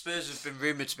fair. Spurs have been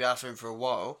rumoured to be after him for a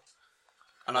while,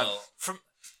 and Well,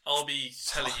 I'll be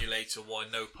telling you later why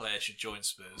no player should join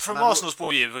Spurs. From And I Arsenal's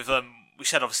point of view, we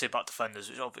said obviously about defenders,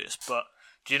 which is obvious, but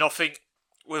do you not think,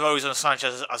 with Ozil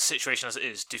Sanchez as a situation as it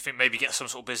is, do you think maybe get some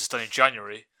sort of business done in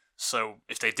January? So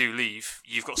if they do leave,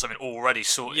 you've got something already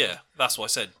sorted. Yeah, that's what I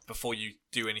said. Before you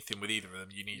do anything with either of them,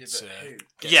 you need to.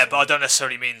 get Yeah, but I someone- don't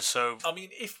necessarily mean so. I mean,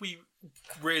 if we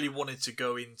really wanted to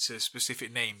go into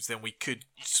specific names, then we could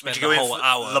spend Would you the go in whole for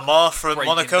hour Lamar from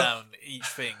breaking Monaco? down each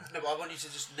thing. No, but I want you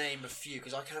to just name a few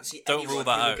because I can't see Don't anyone rule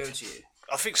that who out. will go to you.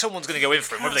 I think someone's going to go in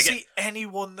for him. Whether Can't they get see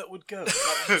anyone that would go.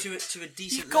 Like, to a decent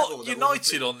You've level. got that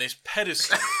United will on this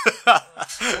pedestal. What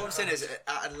I'm saying is,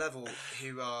 at a level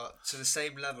who are to the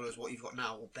same level as what you've got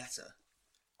now or better.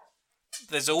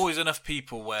 There's always enough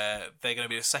people where they're going to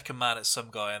be the second man at some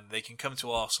guy, and they can come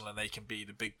to Arsenal and they can be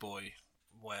the big boy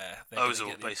where they're going to Ozil,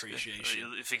 get the basically. appreciation.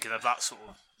 You're thinking of that sort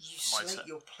of You slate mindset.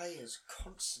 your players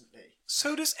constantly.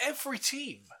 So does every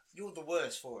team. You're the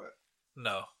worst for it.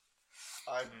 No.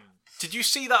 I'm. Did you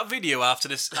see that video after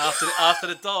the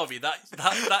derby? That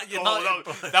United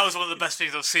Oh, that was one of the best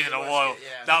things I've seen in a while.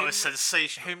 Yeah. That was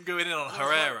sensational. him going in on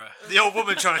Herrera. The old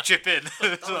woman trying to chip in.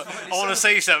 I want to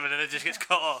say something and it just gets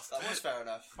cut off. That was fair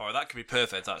enough. All right, that could be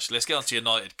perfect. Actually, let's get on to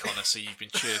United, Connor. So you've been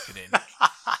chirping in.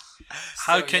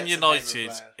 How Still can yet to name a United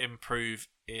player. improve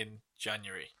in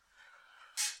January?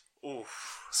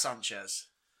 Oof. Sanchez.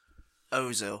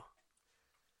 Ozil.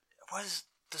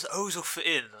 Does Ozil fit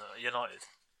in United?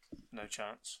 No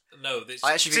chance. No, this.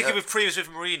 I actually think Particularly with previous with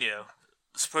Mourinho.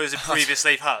 Suppose the previous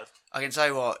they've had. I can tell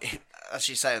you what.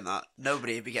 Actually, saying that,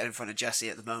 nobody would be getting in front of Jesse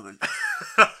at the moment.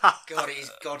 God, he's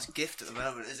God's gift at the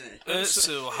moment, isn't he?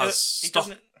 Özil has He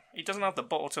stopped. he doesn't have the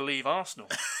bottle to leave Arsenal.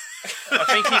 I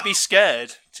think he'd be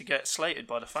scared to get slated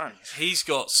by the fans. He's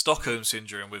got Stockholm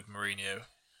syndrome with Mourinho.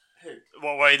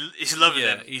 What way? He's loving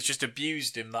Yeah, him. he's just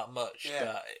abused him that much Yeah.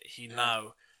 that he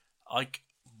now. I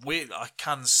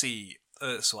can see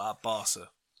Özil at Barca.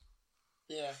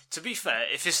 Yeah. To be fair,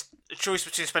 if it's a choice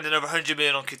between spending over 100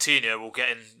 million on Coutinho or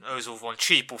getting Ozil one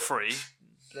cheap or free,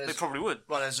 they There's, probably would.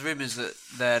 well, there's rumours that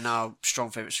they're now strong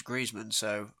favourites for Griezmann,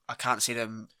 so I can't see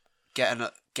them getting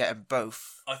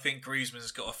both. I think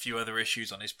Griezmann's got a few other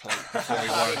issues on his plate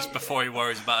before he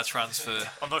worries about a transfer.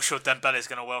 I'm not sure Dembele's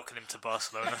going to welcome him to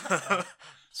Barcelona.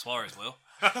 Suarez will.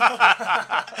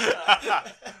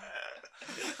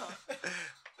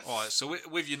 Alright, so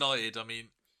with United, I mean,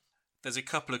 there's a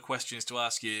couple of questions to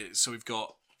ask you. So we've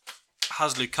got,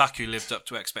 has Lukaku lived up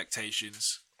to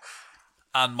expectations?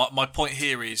 And my point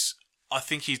here is, I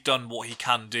think he's done what he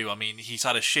can do. I mean, he's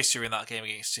had a shitter in that game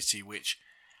against City, which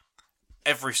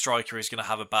every striker is going to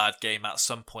have a bad game at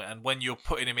some point. And when you're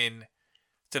putting him in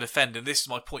to defend, and this is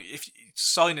my point, if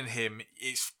signing him,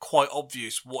 it's quite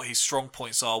obvious what his strong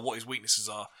points are, what his weaknesses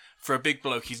are. For a big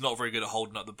bloke, he's not very good at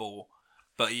holding up the ball,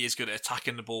 but he is good at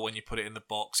attacking the ball when you put it in the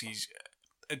box. He's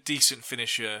a decent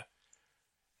finisher.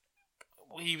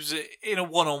 He was in a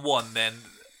one-on-one, then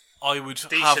I would have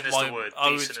Decent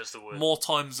is the word. More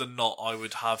times than not, I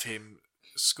would have him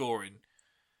scoring.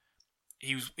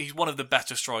 He's one of the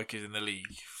better strikers in the league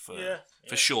for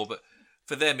sure. But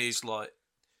for them, is like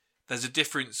there's a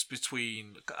difference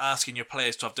between asking your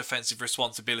players to have defensive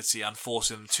responsibility and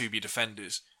forcing them to be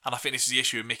defenders. And I think this is the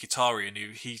issue with Mkhitaryan,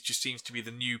 who he just seems to be the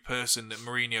new person that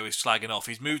Mourinho is slagging off.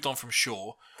 He's moved on from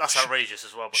Shaw. That's outrageous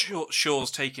as well.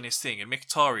 Shaw's taking his thing, and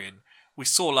Mkhitaryan, we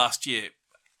saw last year,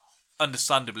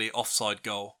 understandably, offside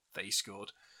goal that he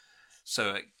scored.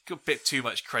 So a bit too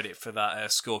much credit for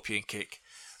that scorpion kick.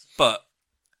 But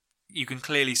you can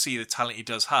clearly see the talent he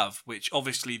does have, which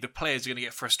obviously the players are going to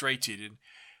get frustrated. And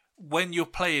when you're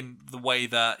playing the way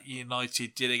that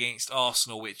United did against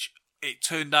Arsenal, which it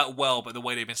turned out well, but the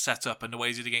way they've been set up and the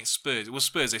way they did against Spurs, it was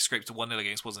Spurs they scraped a 1-0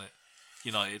 against, wasn't it?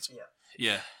 United.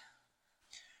 Yeah.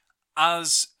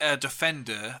 As a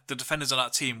defender, the defenders on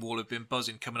that team will have been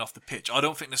buzzing coming off the pitch. I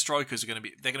don't think the strikers are going to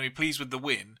be. They're going to be pleased with the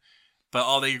win, but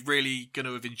are they really going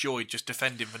to have enjoyed just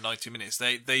defending for 90 minutes?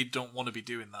 They don't want to be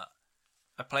doing that.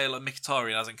 A player like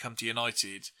Mkhitaryan hasn't come to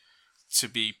United to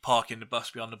be parking the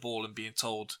bus behind the ball and being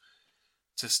told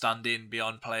to stand in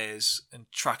behind players and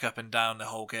track up and down the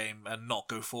whole game and not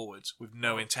go forwards with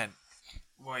no intent.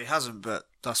 Well, he hasn't, but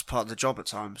that's part of the job at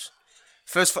times.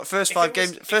 First five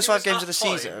games of the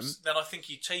season. Then I think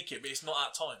he'd take it, but it's not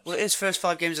at times. Well, it is first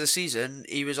 5 games of the season.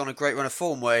 He was on a great run of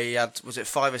form where he had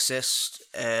 5 assists.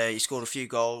 He scored a few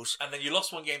goals. And then you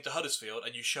lost one game to Huddersfield,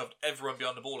 and you shoved everyone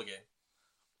behind the ball again.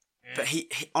 But he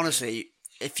honestly,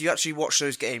 if you actually watch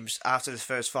those games after the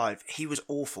first 5, he was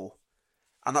awful.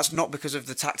 And that's not because of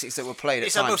the tactics that were played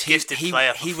at times.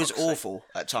 He was awful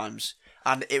at times.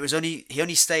 And he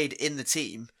only stayed in the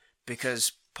team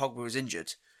because Pogba was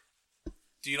injured.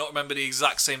 Do you not remember the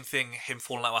exact same thing, him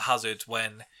falling out with Hazard,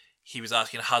 when he was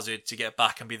asking Hazard to get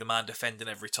back and be the man defending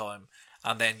every time?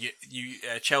 And then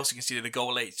Chelsea conceded a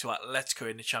goal late to Atletico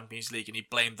in the Champions League, and he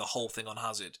blamed the whole thing on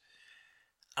Hazard.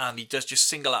 And he does just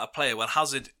single out a player when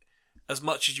Hazard, as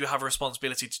much as you have a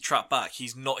responsibility to trap back,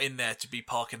 he's not in there to be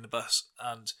parking the bus.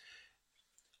 And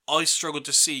I struggled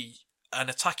to see an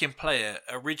attacking player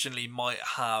originally might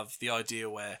have the idea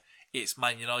where it's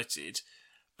Man United,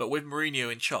 but with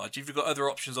Mourinho in charge, if you've got other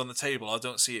options on the table, I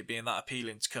don't see it being that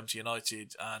appealing to come to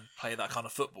United and play that kind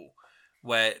of football,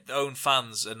 where their own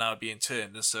fans are now being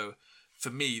turned. And so, for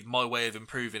me, my way of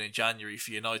improving in January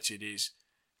for United is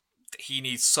he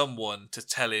needs someone to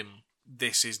tell him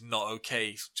this is not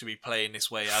okay to be playing this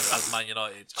way as Man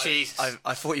United. Jeez.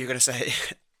 I thought you were going to say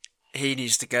he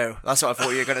needs to go. That's what I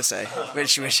thought you were going to say.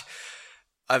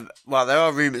 Well, there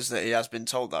are rumours that he has been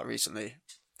told that recently,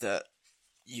 that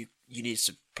you need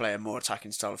to play a more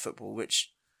attacking style of football,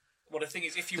 which... Well, the thing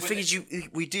is,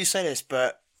 we do say this,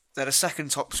 but they're the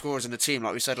second top scorers in the team,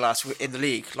 like we said in the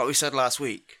league, like we said last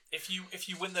week. If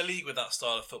you win the league with that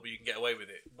style of football, you can get away with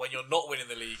it. When you're not winning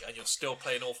the league and you're still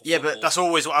playing awful yeah, football... But that's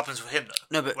always what happens with him,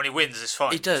 though. No, but when he wins, it's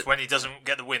fine. He does. When he doesn't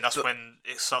get the win, that's when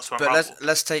it starts to unravel. But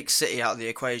let's take City out of the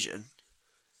equation.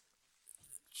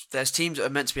 There's teams that are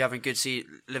meant to be having good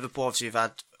season. Liverpool obviously have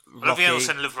had... Well, I'm not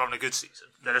saying Liverpool having a good season.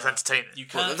 They're just entertaining. You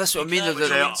can't, well, that's what I mean. You can't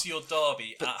go into your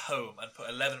derby at home and put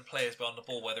 11 players behind the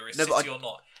ball, whether it's City or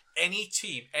not. Any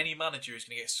team, any manager is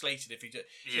going to get slated if he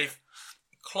if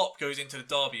Klopp goes into the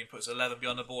derby and puts 11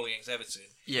 behind the ball against Everton.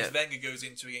 Yeah. If Wenger goes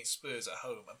into against Spurs at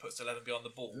home and puts 11 behind the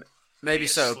ball. Maybe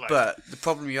so, but the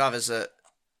problem you have is that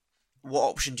what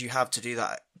option do you have to do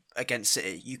that against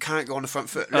City? You can't go on the front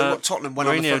foot. Look what Tottenham went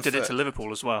on the front foot. Mourinho did it to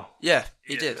Liverpool as well. Yeah,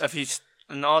 he did.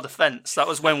 In our defence, that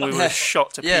was when we were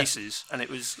shot to pieces, and it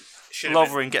was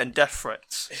Lovren getting death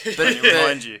threats. But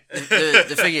remind you,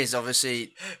 the thing is,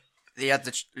 obviously,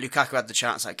 Lukaku had the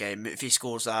chance that game. If he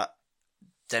scores that,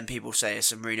 then people say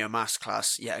it's a Mourinho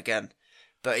masterclass yet again.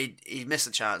 But he missed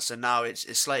the chance, and now it's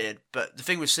slated. But the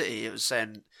thing with City, it was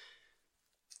saying,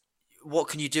 what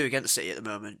can you do against City at the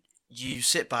moment? you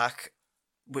sit back,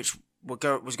 which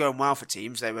was going well for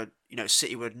teams. They were,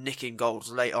 City were nicking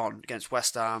goals late on against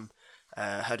West Ham,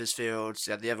 Huddersfield.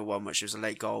 They had the other one, which was a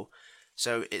late goal.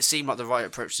 So it seemed like the right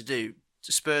approach to do.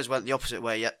 Spurs went the opposite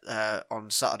way on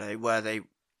Saturday, where they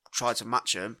tried to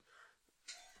match them.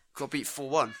 Got beat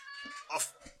 4-1.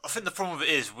 I think the problem with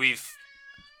it is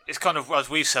it's kind of, as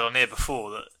we've said on here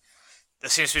before, that there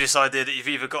seems to be this idea that you've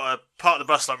either got to part of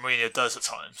the bus like Mourinho does at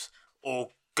times, or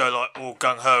go all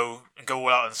gung ho and go all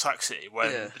out and sack City.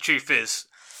 When the truth is,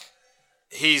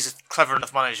 he's a clever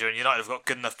enough manager, and United have got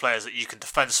good enough players that you can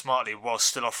defend smartly while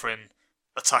still offering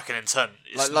attacking intent.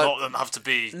 It's not them have to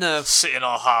be sit in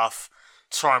our half,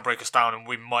 try and break us down, and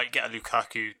we might get a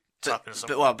Lukaku tapping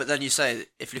something. But then you say,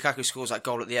 if Lukaku scores that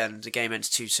goal at the end, the game ends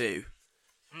 2-2.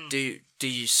 Do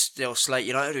you still slate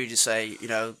United, or do you just say,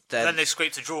 then they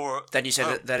scrape to draw? Then you say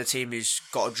that they're a team who's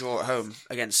got a draw at home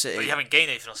against City. But you haven't gained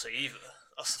anything else either.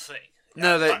 That's the thing.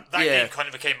 No, that game kind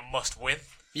of became a must-win.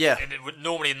 Yeah. And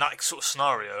normally in that sort of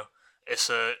scenario,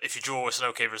 it's if you draw, it's an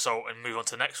okay result and move on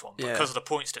to the next one. But because of the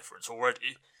points difference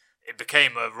already, it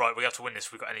became right. We have to win this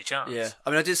if we've got any chance. Yeah, I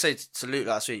mean, I did say to Luke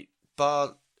last week,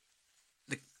 both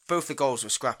the goals were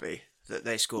scrappy that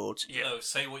they scored. Yeah. No,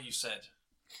 say what you said.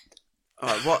 All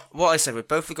right, what I said with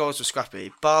both the goals were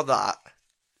scrappy. Bar that,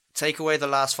 take away the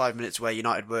last 5 minutes where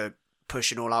United were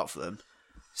pushing all out for them.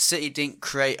 City didn't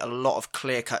create a lot of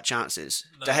clear-cut chances.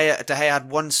 No. De Gea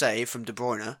had one save from De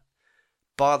Bruyne.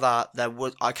 Bar that,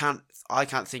 I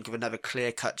can't think of another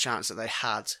clear-cut chance that they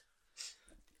had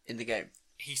in the game.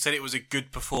 He said it was a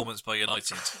good performance by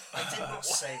United. I did not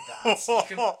say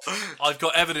that. I've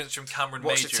got evidence from Cameron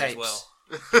Major as well.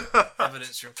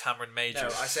 Evidence from Cameron Major. No,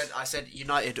 I said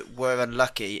United were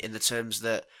unlucky in the terms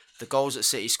that the goals that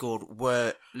City scored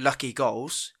were lucky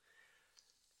goals.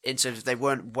 In terms of they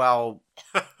weren't well.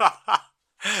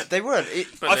 They weren't.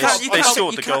 They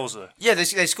scored the goals though. Yeah, they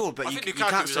scored, but I you think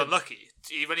can't. Lukaku was unlucky.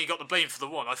 When he got the blame for the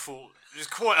one, I thought it was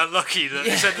quite unlucky that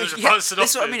he said there was a bouncing off.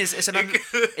 That's what I mean.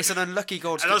 It's an unlucky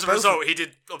goal. And as a result, he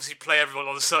did obviously play everyone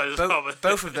on the side as well.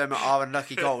 Both of them are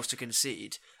unlucky goals to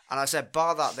concede. And I said,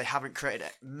 bar that, they haven't created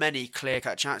many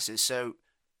clear-cut chances. So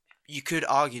you could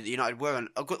argue that United weren't.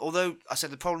 Although I said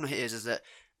the problem here is that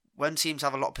when teams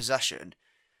have a lot of possession,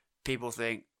 people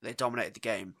think they dominated the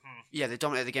game. Yeah, they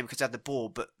dominated the game because they had the ball,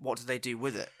 but what did they do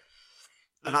with it?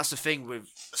 And that's the thing with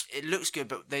it looks good,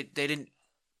 but they didn't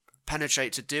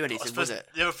penetrate to do anything with it.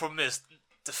 The other problem is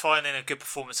defining a good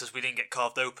performance as we didn't get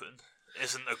carved open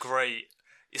isn't a great.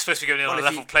 You're supposed to be going in on a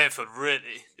level playing field,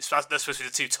 really. They're supposed to be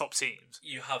the two top teams.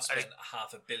 You have spent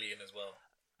 $500 million as well.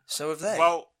 So have they.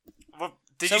 Well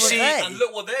did you see? And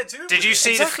look what they're doing. Did you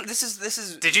see? Exactly. This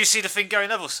is. Did you see the thing Gary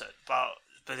Neville said about?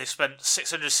 But they've spent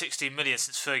 660 million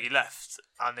since Fergie left,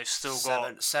 and they've still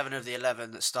got 7 of the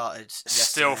 11 that started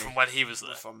still from when he was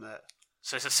there. From there.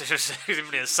 So it's 660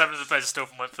 million. 7 of the players are still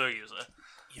from when Fergie was there.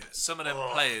 Yeah, some of them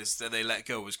players that they let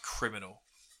go was criminal.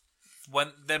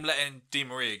 When them letting Di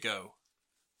Maria go.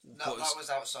 No, that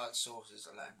was outside sources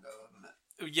that let him go, wasn't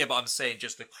it? Yeah, but I'm saying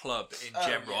just the club in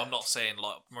general. Yeah. I'm not saying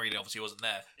like Mourinho obviously wasn't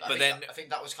there. I think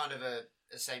that was kind of the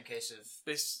same case of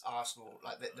Arsenal.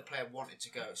 Like the player wanted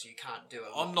to go, so you can't do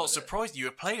it. I'm not surprised you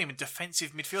were playing him in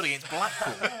defensive midfield against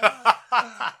Blackpool.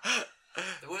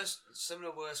 Some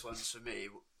of the worst ones for me,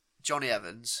 Johnny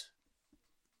Evans.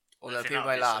 Although people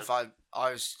may laugh,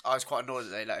 I was quite annoyed that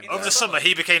they let him go. Over the summer,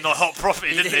 he became the hot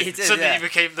property, didn't he? Suddenly he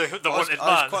became the wanted man.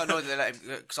 I was quite annoyed that they let him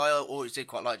go, because I always did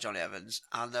quite like Johnny Evans.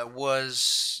 And there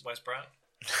was... Wes Brown?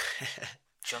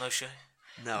 John O'Shea?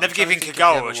 No. Never giving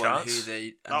Kagawa a chance.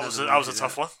 That was a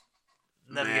tough one.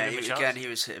 Never giving him a chance. Again, he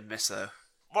was hit and miss, though.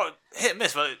 Well, hit and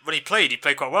miss, but when he played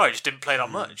quite well. He just didn't play that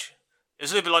much. It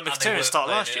was a little bit like Mkhitaryan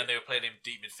started last year. And they were playing him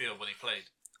deep midfield when he played.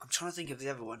 I'm trying to think of the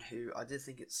other one who I did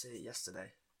think it City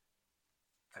yesterday.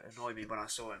 It annoyed me when I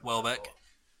saw him. Welbeck.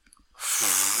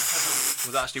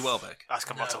 Was that actually Welbeck? That's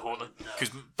come back to Horton.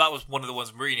 Because that was one of the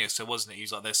ones Mourinho said, wasn't it? He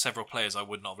was like, there's several players I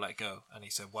would not have let go. And he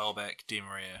said Welbeck, Di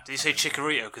Maria. Did he say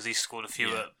Chicharito? Because he scored a few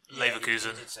at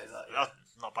Leverkusen. He did say that, yeah.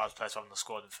 Not a bad player to have in the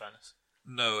squad, in fairness.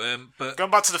 No, but... Going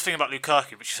back to the thing about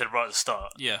Lukaku, which you said right at the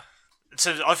start. Yeah.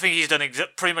 So I think he's done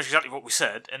pretty much exactly what we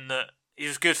said, in that he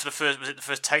was good for the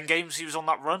first 10 games he was on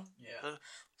that run? Yeah.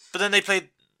 But then they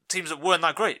played teams that weren't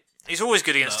that great. He's always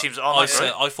good against teams that aren't that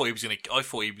great. I thought he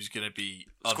was gonna be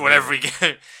scoring every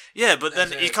game. Yeah, but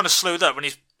then he kind of slowed up when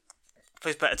he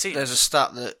plays better teams. There's a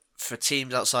stat that for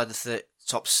teams outside the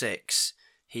top 6,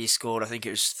 he scored, I think it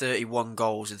was 31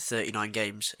 goals in 39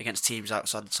 games against teams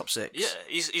outside the top 6. Yeah,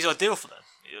 he's ideal for them.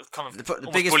 Kind of the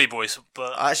biggest bully boys.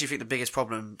 But I actually think the biggest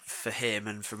problem for him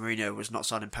and for Mourinho was not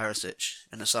signing Perisic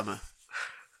in the summer.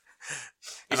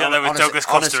 He's out there with Douglas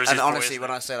Costa as his boy, honestly, isn't when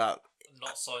he? I say that,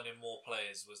 Not signing more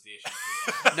players was the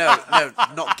issue.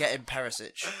 no, not getting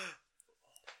Perisic.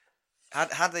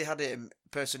 Had they had a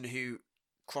person who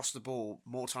crossed the ball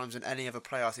more times than any other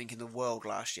player, I think, in the world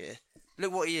last year.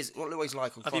 Look what he is. Look what he's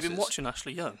like on Have crosses. you been watching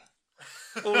Ashley Young?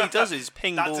 All he does is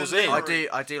ping That balls delivery. in.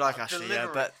 I do like Ashley, yeah,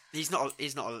 Delivery. but he's not.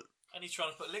 He's not. And he's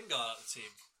trying to put Lingard out of the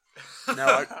team.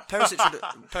 No,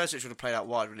 Perisic would have played out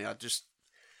wide, wouldn't he?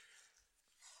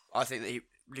 I think that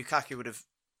Lukaku would have,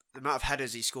 the amount of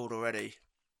headers he scored already.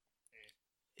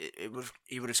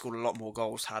 He would have scored a lot more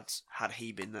goals had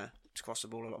he been there to cross the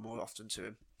ball a lot more often to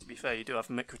him. To be fair, you do have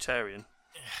Mkhitaryan.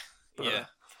 Yeah.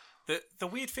 The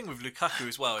weird thing with Lukaku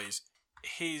as well is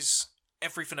his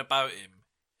everything about him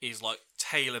is like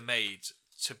tailor made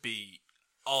to be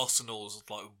Arsenal's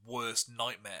like worst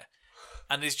nightmare.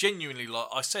 And there's genuinely, like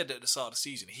I said at the start of the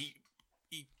season, he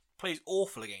plays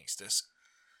awful against us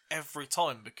every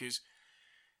time because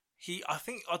I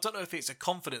don't know if it's a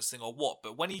confidence thing or what,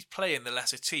 but when he's playing the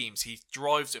lesser teams, he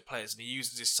drives at players and he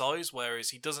uses his size, whereas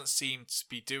he doesn't seem to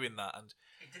be doing that. And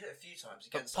He did it a few times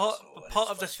but against part, Arsenal. but and part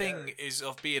it's of the quite thing scary. is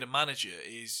of being a manager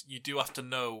is you do have to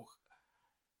know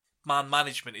man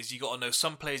management is you got to know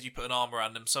some players you put an arm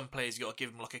around them, some players you got to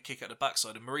give them like a kick at the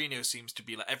backside. And Mourinho seems to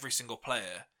be like every single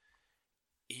player,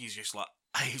 he's just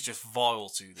vile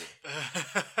to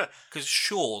them. Because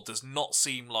Shaw does not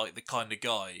seem like the kind of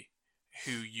guy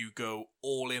who you go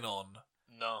all in on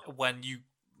No. when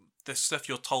the stuff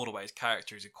you're told about his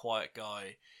character. He's a quiet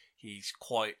guy. He's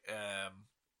quite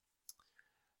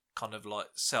kind of like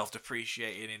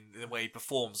self-depreciating in the way he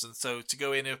performs, and so to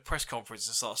go in a press conference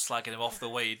and start slagging him off the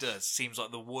way he does seems like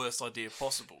the worst idea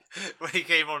possible. When he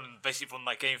came on and basically won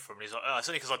that game for him, he's like, it's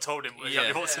only because I told him exactly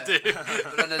Yeah. what to do.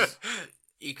 But then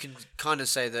you can kind of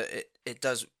say that it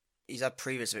does. He's had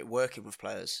previous of it working with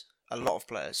players, a lot of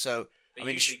players. So I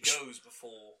mean, goes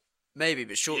before. maybe,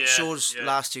 but Yeah, Shaw's yeah.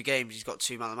 last two games, he's got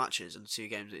 2 man of the matches in the 2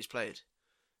 games that he's played.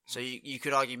 So you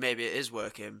could argue maybe it is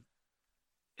working.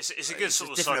 It's a good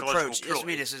sort of different psychological approach. ploy, I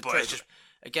mean, it's an but approach. it's just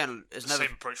Again, there's the never.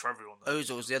 same approach for everyone. Though.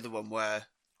 Ozil's the other one where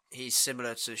he's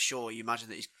similar to Shaw. You imagine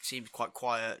that he seems quite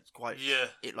quiet, quite Yeah.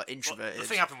 like Well, introverted. the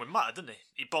thing happened with Matt, didn't he?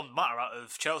 He bombed Matt out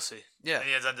of Chelsea. Yeah. And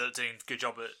he ended up doing a good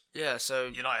job at Yeah, so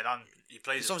United and he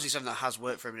plays it's it. obviously something that has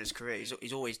worked for him in his career.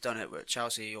 He's always done it. But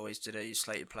Chelsea, he always did it. He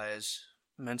slated players.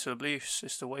 Mental abuse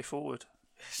is the way forward.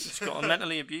 You've got to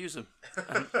mentally abuse them.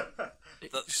 And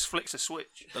it just flicks a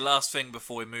switch. The last thing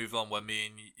before we move on, where me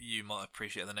and you might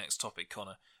appreciate the next topic,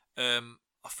 Connor.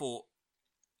 I thought,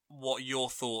 what your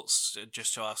thoughts,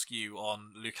 just to ask you,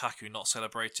 on Lukaku not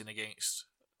celebrating against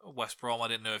West Brom? I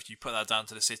didn't know if you put that down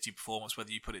to the City performance,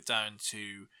 whether you put it down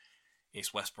to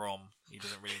it's West Brom. He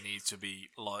doesn't really need to be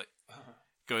like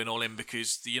going all in,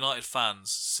 because the United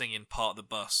fans singing Part of the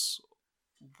Bus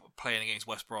playing against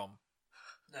West Brom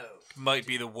No, might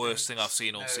be the worst thing I've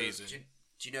seen all season.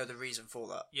 Do you know the reason for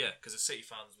that? Yeah, because the City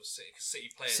fans were singing, City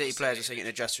players. City players were singing in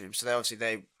the dressing room, so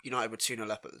they United were 2-0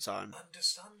 up at the time.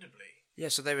 Understandably. Yeah,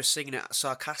 so they were singing it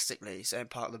sarcastically, saying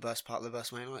part of the bus,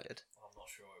 Man United. I'm not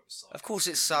sure it was. Of course,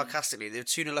 it's sarcastically. They were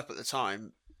 2-0 up at the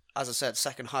time. As I said,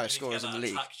 second highest scorers in the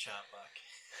league. Attack chant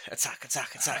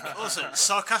back. Attack. Also,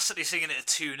 sarcastically singing it at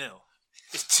 2-0.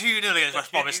 It's 2-0 against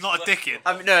West Brom. It's not a dicking.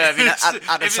 I mean, at If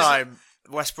the it's- time,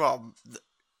 West Brom,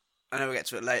 I know we'll get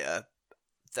to it later,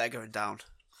 they're going down.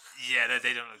 Yeah,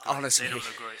 they don't look great. Honestly, They don't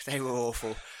look great. they were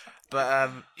awful.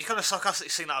 But You kind of sarcastically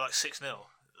sing that at like 6-0.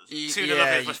 2-0 yeah,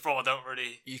 against West Brom, I don't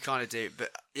really... you kind of do.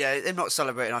 But yeah, they're not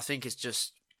celebrating. I think it's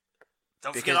just...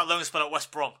 Don't Because- forget that long spell at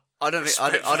West Brom. I don't think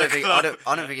Respect for the club.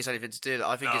 I don't think it's anything to do with that.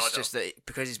 I think No, it's I just that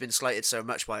because he's been slated so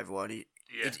much by everyone.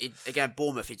 Yeah. Again,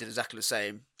 Bournemouth, he did exactly the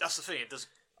same. That's the thing. It does.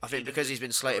 I think because he's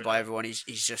been slated by everyone, he's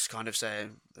just kind of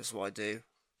saying, "This is what I do."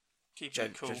 Keeping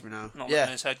it cool. Judge me now. Not Yeah.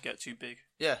 letting his head get too big.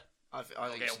 Yeah, I think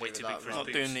it's getting way to do too with big for that. his Not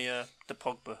boots. doing the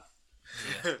Pogba.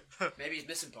 Maybe he's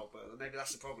missing Pogba. Maybe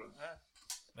that's the problem.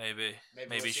 Maybe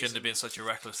Maybe he we'll shouldn't see have been such a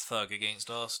reckless thug against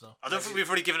Arsenal. I don't think we've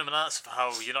really given him an answer for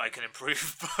how United can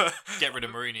improve. But Get rid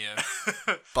of Mourinho.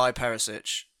 By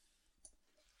Perisic.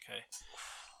 Okay.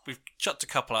 We've chucked a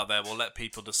couple out there. We'll let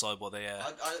people decide what they are.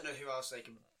 I don't know who else they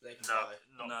can no,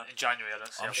 buy. not in January. I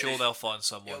don't see. I'm it. sure they'll find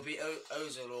someone. It'll be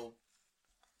Ozil or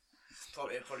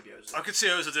it'll probably be Ozil. I could see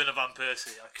Ozil doing a Van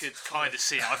Persie. I could kind of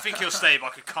see it. I think he'll stay, but I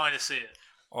could kind of see it.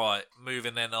 Alright,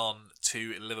 moving then on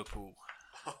to Liverpool.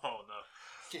 Oh no.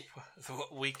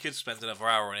 We could spend another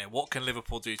hour on it. What can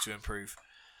Liverpool do to improve?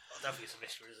 I don't think it's a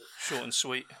mystery, is it? Short and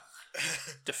sweet.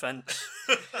 Defence.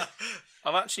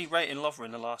 I'm actually rating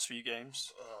Lovren the last few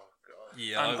games. Oh god.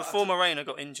 Yeah, And before Moreno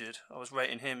got injured, I was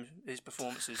rating his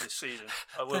performances this season.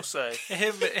 I will say.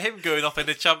 him going up in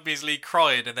the Champions League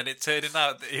crying, and then it turning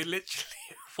out that it literally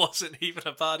wasn't even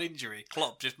a bad injury.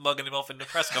 Klopp just mugging him off in the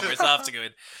press conference after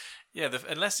going, yeah,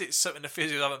 unless it's something the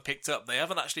physios haven't picked up, they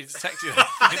haven't actually detected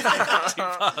anything too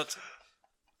bad.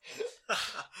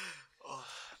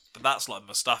 But that's like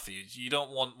Mustafi. You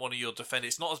don't want one of your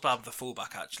defenders. It's not as bad with the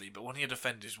fullback actually, but one of your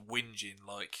defenders whinging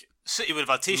like City would have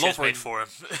had t-shirts made for him.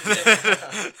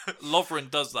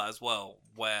 Lovren does that as well,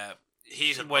 where when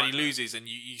he nightmare. loses and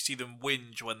you see them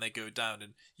whinge when they go down.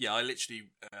 And yeah, I literally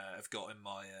have got in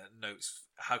my notes,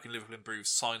 how can Liverpool improve?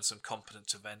 Sign some competent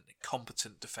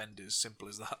defenders. Simple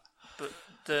as that. But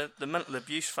the mental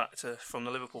abuse factor from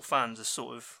the Liverpool fans has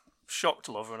sort of shocked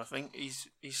Lovren. I think he's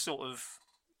sort of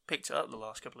picked it up the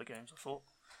last couple of games. I thought.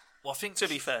 Well, I think To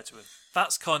be fair to him,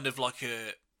 that's kind of like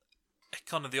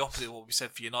kind of the opposite of what we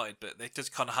said for United, but there does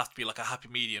kind of have to be like a happy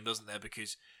medium, doesn't there?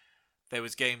 Because there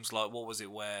was games like, what was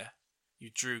it, where you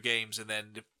drew games and then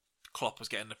the Klopp was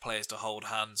getting the players to hold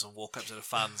hands and walk up to the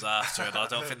fans after, and I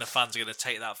don't think the fans are going to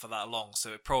take that for that long,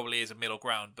 so it probably is a middle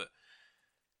ground. But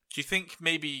do you think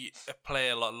maybe a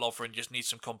player like Lovren just needs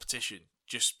some competition?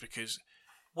 Just because,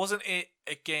 wasn't it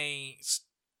against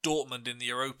Dortmund in the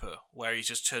Europa where he's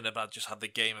just turned about, just had the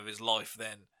game of his life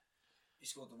then? He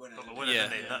scored the winner. Got the winner, Yeah.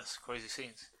 didn't he? That's crazy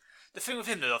scenes. The thing with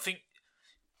him though, I think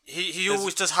he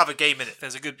always does have a game in it.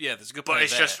 There's a good But player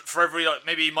it's there. just for every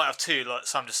maybe he might have two, like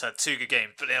Sam just said, two good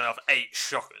games, but then he'll have 8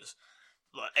 shockers,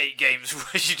 like 8 games where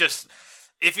you just,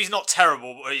 if he's not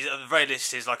terrible, he's at the very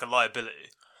least he's like a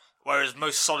liability. Whereas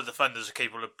most solid defenders are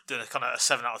capable of doing a kind of a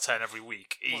 7 out of 10 every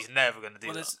week. He's never going to do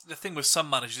Well, that. there's the thing with some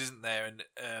managers, isn't there? And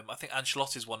I think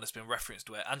Ancelotti's one that's been referenced,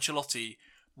 where Ancelotti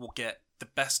will get the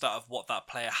best out of what that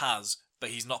player has, but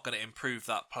he's not going to improve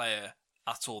that player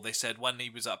at all. They said when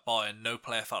he was at Bayern, no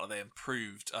player felt like they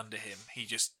improved under him. He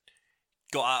just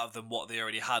got out of them what they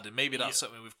already had, and maybe that's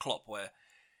something with Klopp where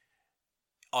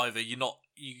either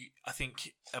I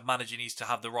think a manager needs to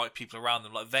have the right people around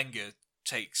them. Like Wenger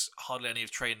takes hardly any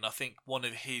of training. I think one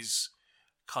of his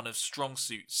kind of strong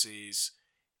suits is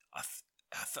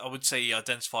I would say he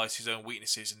identifies his own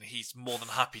weaknesses, and he's more than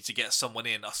happy to get someone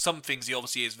in. Some things he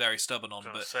obviously is very stubborn on,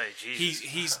 but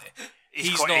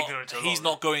he's quite ignorant to a lot he's of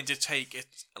not going to take it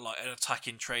like an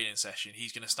attacking training session.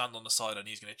 He's going to stand on the side and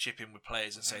he's going to chip in with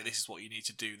players and say, "This is what you need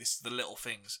to do. This is the little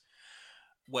things."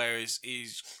 Whereas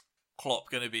is Klopp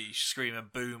going to be screaming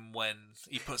boom when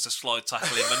he puts a slide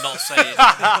tackle in, but not saying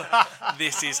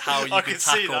this is how you I can can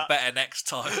see tackle that. better next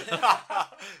time.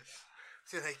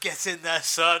 So they get in there,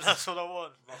 son. That's what I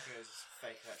want.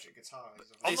 Fake electric guitar.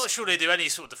 I'm not sure they do any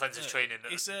sort of defensive training.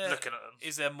 Is Looking at them,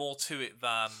 is there more to it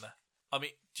than? I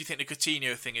mean, do you think the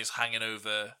Coutinho thing is hanging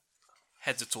over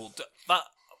heads at all? That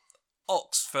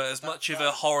Ox, for as much of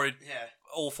a horrid,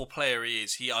 awful player he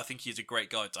is, I think he's a great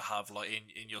guy to have like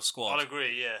in your squad. I'll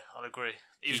agree. Yeah, I'll agree.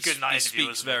 He was good in that he interview. speaks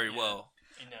wasn't he? very well.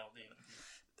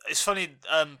 It's funny,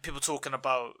 people talking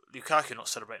about Lukaku not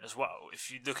celebrating as well. If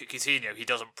you look at Coutinho, he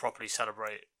doesn't properly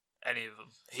celebrate any of them.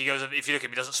 He goes, if you look at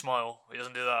him, he doesn't smile. He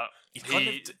doesn't do that.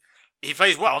 He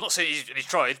plays well. I'm not saying he's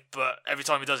tried, but every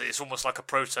time he does it, it's almost like a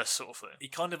protest sort of thing. He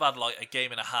kind of had like a game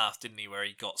and a half, didn't he, where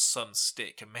he got some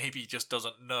stick, and maybe he just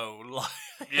doesn't know like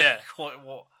Yeah. quite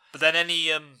what. But then any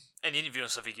interview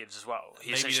and stuff he gives as well,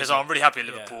 he Maybe says, there's "I'm really happy at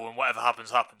yeah. Liverpool, and whatever happens,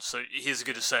 happens." So he's as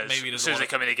good as says. Maybe he As doesn't soon as they wanna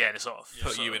come in again, it's off.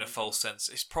 Put you in a false sense.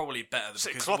 It's probably better So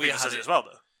because Klopp we even had says it it as well,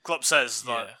 though. Klopp says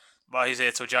like, Yeah. "Well, he's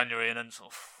here till January," and then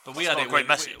sort of, But we that's had not it a great with,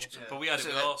 message. But we had it So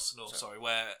with that- Arsenal, sorry,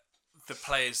 where the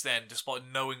players then, despite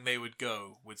knowing they would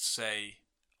go, would say,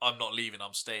 "I'm not leaving,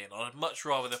 I'm staying." I'd much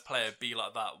rather the player be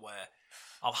like that, where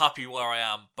I'm happy where I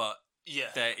am, but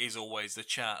Yeah, there is always the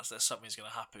chance that something's going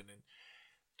to happen. And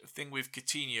the thing with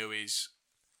Coutinho is,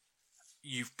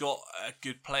 you've got a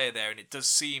good player there, and it does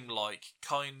seem like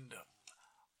I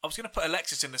was going to put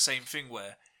Alexis in the same thing,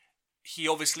 where he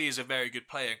obviously is a very good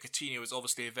player, and Coutinho is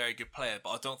obviously a very good player,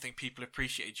 but I don't think people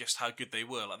appreciated just how good they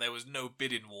were. Like, there was no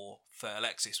bidding war for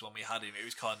Alexis when we had him. It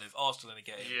was kind of Arsenal in a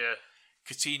game. yeah.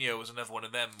 Coutinho was another one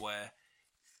of them where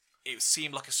it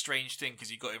seemed like a strange thing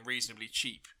because you got him reasonably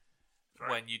cheap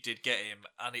when you did get him,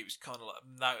 and it was kind of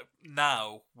like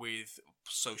now with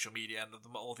social media and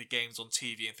all the games on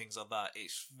TV and things like that,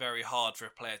 it's very hard for a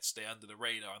player to stay under the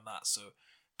radar and that. So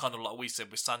kind of like we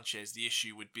said with Sanchez, the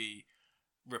issue would be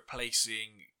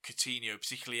replacing Coutinho,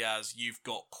 particularly as you've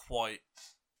got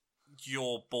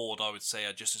your board, I would say,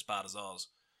 are just as bad as ours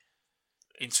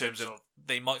in terms of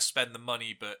they might spend the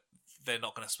money, but they're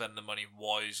not going to spend the money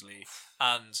wisely,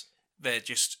 and they're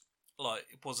just like,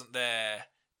 wasn't there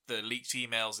the leaked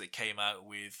emails that came out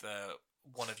with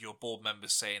one of your board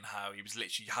members saying how he was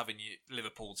literally having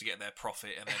Liverpool to get their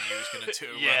profit, and then he was going to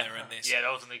do a runner in this. Yeah,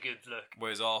 that wasn't a good look.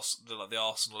 Whereas the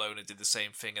Arsenal owner did the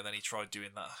same thing, and then he tried doing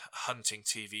that hunting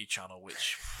TV channel,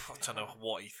 which I don't know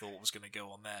what he thought was going to go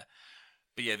on there.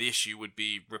 But yeah, the issue would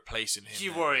be replacing him.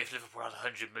 You worry if Liverpool had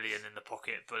 100 million in the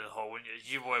pocket, but the whole, wouldn't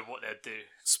you? You worry what they'd do.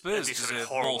 Spurs It'd be something deserve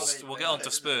horrible. more. We'll get on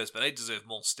to Spurs, but they deserve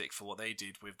more stick for what they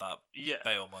did with that Yeah.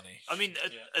 Bale money. I mean,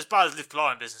 as bad as Liverpool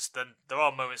are in business, then there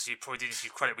are moments you probably didn't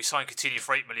give credit. We signed Coutinho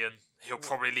for 8 million. He'll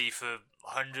probably leave for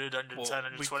 100, 110,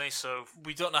 120. So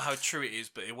We don't know how true it is,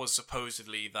 but it was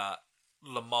supposedly that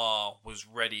Lamar was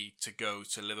ready to go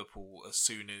to Liverpool as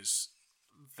soon as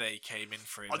they came in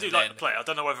for him. I do And like then- the play. I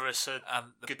don't know whether it's a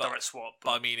and good but- direct swap.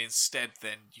 But I mean, instead,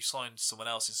 then you signed someone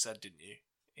else instead, didn't you?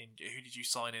 Who did you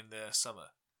sign in the summer?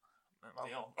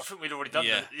 I think we'd already done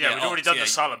Yeah. the Yeah, we'd already Ox, done yeah. the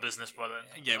Salah business by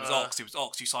then. Yeah, it was Ox. It was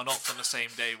Ox. You signed Ox on the same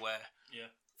day where.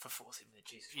 For 40 minutes.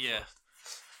 Jesus. Yeah.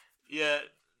 Yeah.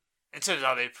 In terms of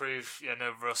how they improve,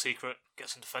 no real secret. Get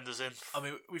some defenders in. I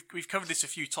mean, we've covered this a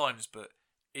few times, but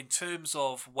in terms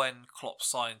of when Klopp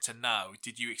signed to now,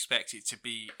 did you expect it to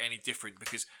be any different?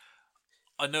 Because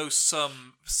I know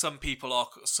some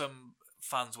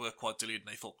fans were quite deluded and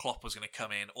they thought Klopp was going to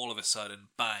come in all of a sudden,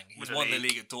 bang, he's With the won the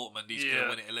league. league at Dortmund, he's going to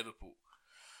win it at Liverpool.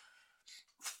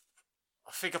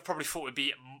 I think I probably thought we'd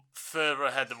be further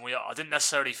ahead than we are. I didn't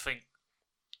necessarily think,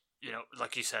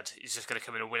 like you said, he's just going to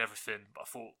come in and win everything. But I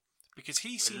thought Because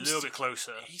he a seems little bit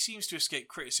closer. he seems to escape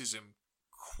criticism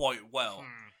quite well.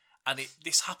 And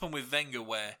this happened with Wenger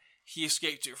where he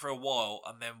escaped it for a while,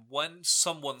 and then when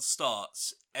someone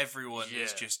starts, everyone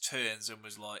just turns and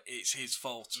was like, it's his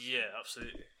fault. Yeah,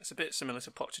 absolutely. It's a bit similar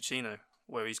to Pochettino,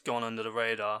 where he's gone under the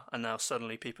radar, and now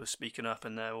suddenly people are speaking up,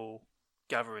 and they're all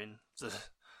gathering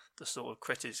the sort of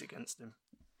critics against him.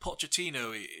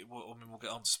 Pochettino, we'll get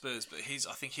on to Spurs, but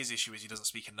I think his issue is he doesn't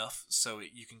speak enough, so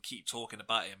you can keep talking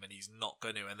about him and he's not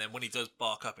going to. And then when he does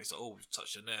bark up, it's like, oh, we've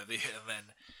touched a nerve here. And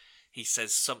then he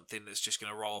says something that's just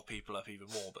going to rile people up even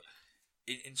more. But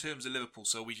in terms of Liverpool,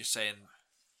 so we're just saying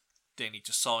they need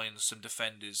to sign some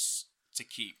defenders to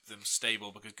keep them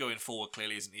stable, because going forward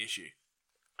clearly isn't the issue.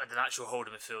 And an actual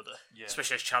holding midfielder. Yeah.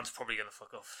 Especially as Chan's probably going to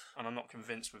fuck off. And I'm not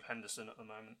convinced with Henderson at the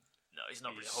moment. No, he's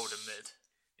not really holding mid.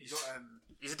 He's got,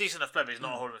 He's a decent enough player, but he's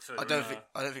not a holding midfielder.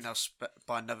 I don't think they'll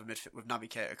buy another midfielder with Naby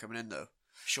Keita coming in though.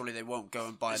 Surely they won't go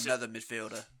and buy another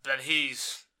midfielder. Then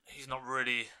he's not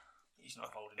really. He's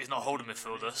not holding. He's not a holding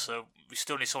midfielder, so we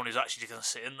still need someone who's actually going to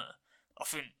sit in there. I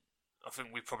think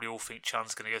we probably all think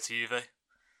Chan's going to go to Juve.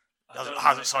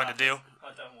 Hasn't signed a deal. I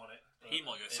don't want it. He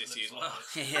might go City as well.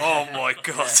 Oh my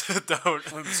god! Don't.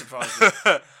 Wouldn't be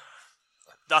surprised.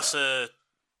 That's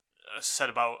said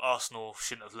about Arsenal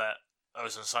shouldn't have let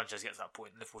Ozan Sanchez get to that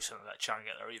point. Liverpool shouldn't have let Chan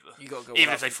get there either. You got to go. Even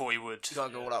all if they out thought he would. you got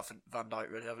to go all out for Van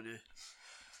Dijk, really, haven't you?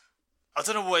 I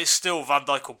don't know why it's still Van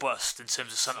Dijk or bust in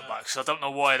terms of centre backs. I don't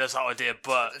know why there's that idea,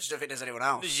 but I just don't think there's anyone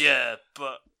else. yeah,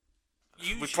 but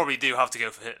we probably do have to go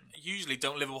for him. Usually,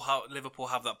 don't Liverpool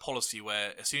have that policy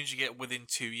where as soon as you get within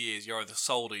 2 years, you're either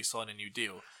sold or you sign a new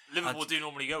deal? Liverpool do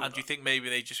normally go with And do you that. think maybe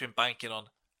they've just been banking on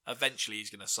eventually he's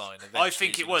going to sign? I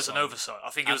think it was an oversight. I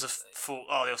think it was a full.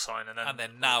 Oh, they'll sign, and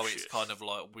then now oh, it's shit. kind of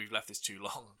like we've left this too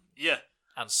long. Yeah,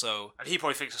 And so and he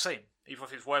probably thinks the same. He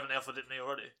probably thinks, why haven't they offered it me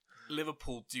already?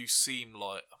 Liverpool do seem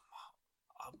like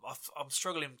I'm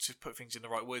struggling to put things in the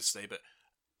right words today, but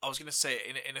I was going to say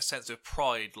it in a sense of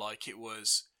pride, like it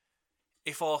was.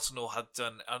 If Arsenal had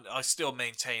done, and I still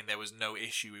maintain there was no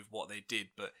issue with what they did,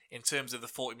 but in terms of the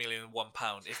 £40 million and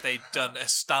 £1, if they'd done a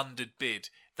standard bid,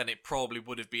 then it probably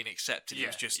would have been accepted. It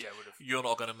was just, it would have. you're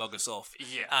not going to mug us off.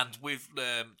 Yeah. And with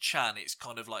Chan, it's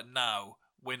kind of like now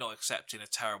we're not accepting a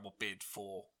terrible bid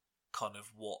for kind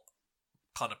of what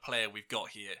kind of player we've got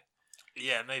here.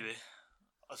 Yeah, maybe.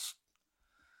 I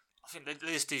think they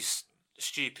just do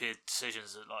stupid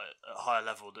decisions at a higher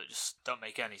level that just don't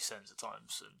make any sense at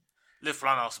times. And Liverpool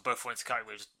and Arsenal both went into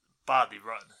category just badly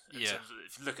run. In terms of,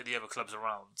 if you look at the other clubs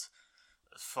around,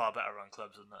 far better run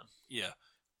clubs than them. Yeah,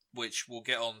 which we'll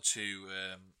get on to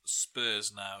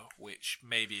Spurs now, which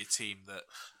may be a team that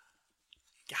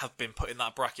have been put in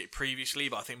that bracket previously,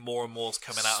 but I think more and more is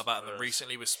coming out about them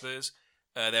recently with Spurs.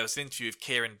 There was an interview with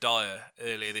Kieran Dyer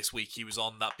earlier this week. He was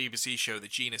on that BBC show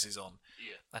that Genius is on,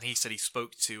 and he said he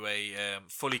spoke to a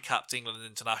fully capped England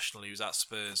international who was at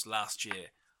Spurs last year.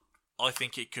 I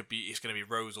think it's going to be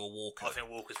Rose or Walker. I think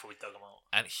Walker's probably dug them out.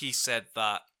 And he said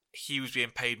that he was being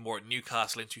paid more at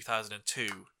Newcastle in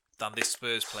 2002 than this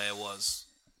Spurs player was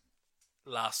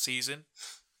last season.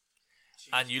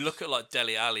 And you look at like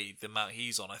Dele Alli, the amount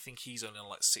he's on, I think he's only on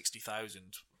like 60,000.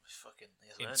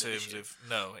 He in hasn't earned it this terms year. of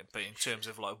no, but in terms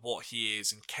of like what he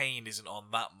is, and Kane isn't on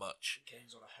that much.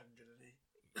 Kane's on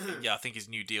 100, isn't he? Yeah, I think his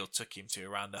new deal took him to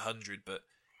around 100, but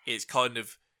it's kind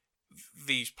of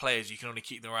these players, you can only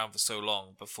keep them around for so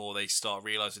long before they start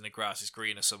realising the grass is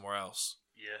greener somewhere else.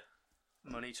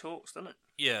 Yeah. Money talks, doesn't it?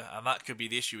 Yeah, and that could be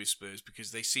the issue with Spurs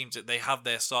because they have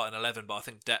their starting 11, but I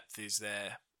think depth is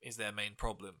their main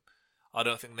problem. I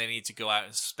don't think they need to go out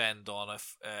and spend on a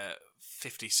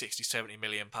 50, 60, 70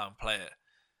 million pound player.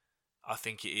 I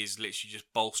think it is literally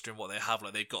just bolstering what they have.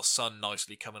 Like they've got Son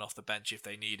nicely coming off the bench if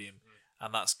they need him,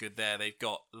 and that's good there. They've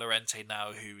got Llorente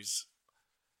now, who's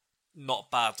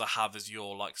not bad to have as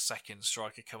your like second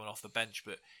striker coming off the bench,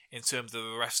 but in terms of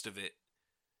the rest of it,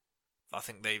 I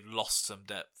think they've lost some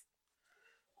depth.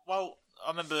 Well,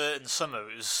 I remember in the summer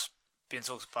it was being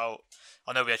talked about.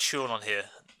 I know we had Sean on here,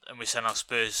 and we said our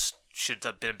Spurs should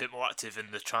have been a bit more active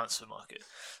in the transfer market.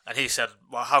 And he said,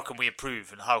 "Well, how can we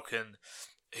improve? And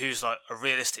who's like a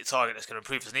realistic target that's going to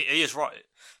improve?" And he is right,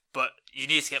 but you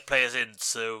need to get players in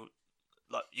so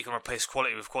like you can replace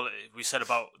quality with quality. We said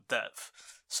about depth,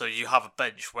 so you have a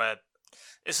bench where.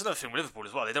 It's another thing with Liverpool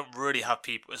as well. They don't really have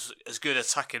people as good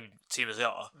attacking team as they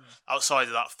are. Outside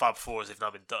of that Fab Four as they've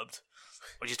now been dubbed.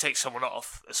 When you take someone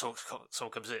off, and someone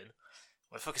comes in.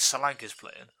 When fucking Solanke's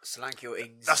playing, Solanke or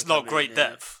Ings. that's not great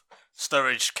depth.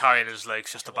 Sturridge carrying his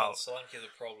legs just about. Solanke's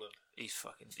a problem.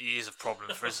 He is a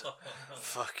problem for his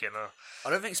fucking. I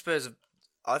don't think Spurs.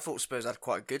 I thought Spurs had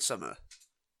quite a good summer,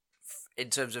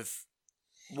 in terms of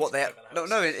what they.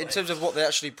 In terms of what they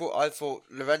actually brought. I thought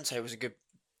Llorente was a good.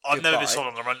 I've never been buy. sold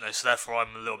on Llorente, so therefore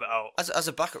I'm a little bit out. As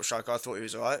a backup striker, I thought he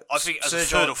was alright. I think as a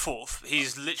third or fourth,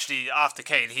 he's literally after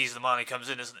Kane. He's the man who comes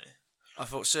in, isn't he? I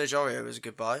thought Serge Aurier was a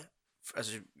good buy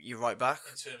as your right back.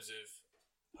 In terms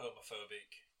of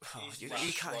homophobic. Oh, you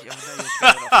can't. I know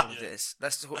you're going off on this.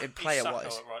 Let's talk in player Saka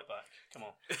wise. at right back. Come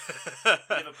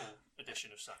on. Liverpool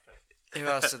edition of Saka. Who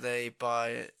else did they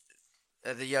buy?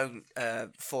 The young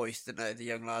Foyth, didn't they? The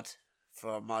young lad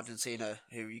from Argentina,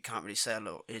 who you can't really say a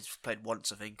lot. He's played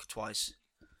once, I think, twice.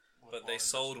 But they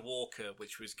sold Walker,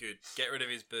 which was good. Get rid of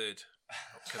his bird.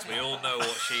 Because we all know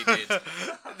what she did.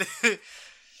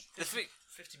 The thing,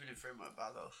 50 million for him weren't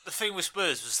bad though. the thing with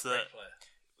Spurs was that Great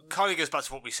player. kind of goes back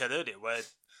to what we said earlier, where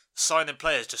signing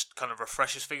players just kind of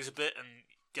refreshes things a bit and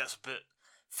gets a bit.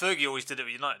 Fergie always did it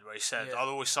with United, where he said, "I'll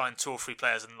always sign 2 or 3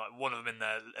 players, and like one of them in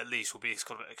there at least will be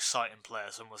kind of an exciting player,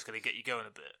 someone's going to get you going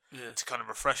a bit to kind of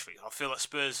refresh things." I feel like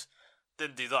Spurs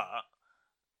didn't do that.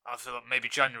 I feel like maybe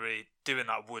January doing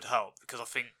that would help because I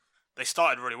think they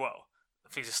started really well.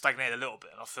 Things have stagnated a little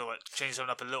bit, and I feel like changing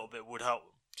something up a little bit would help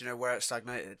them. Do you know where it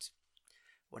stagnated?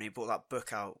 When he brought that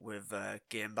book out with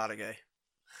Guillaume Balaguer.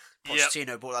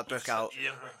 Pochettino brought that book out.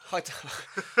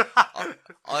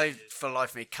 I, for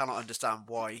life of me, cannot understand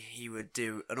why he would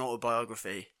do an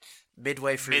autobiography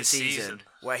midway through the season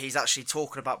where he's actually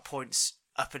talking about points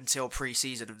up until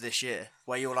pre-season of this year,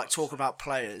 where you're like talking about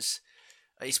players.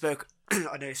 He spoke.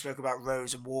 I know he spoke about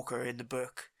Rose and Walker in the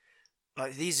book.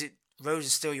 Like Rose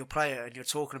is still your player, and you're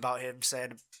talking about him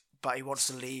saying, but he wants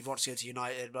to leave, wants to go to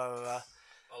United, blah blah blah.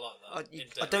 I like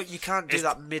that. I don't. You can't do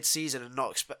that mid-season and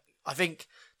not expect. I think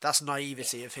that's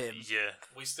naivety of him. Yeah.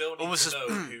 We still need Almost to as-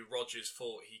 know who Rodgers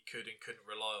thought he could and couldn't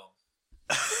rely on.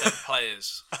 Them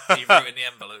players he wrote in the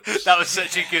envelopes. That was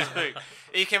such a good thing.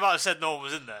 He came out and said no one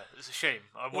was in there. It's a shame.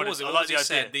 What was it? I What like was the he idea.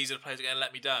 said? These are the players that are going to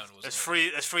let me down. There's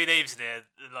three names in here.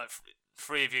 And like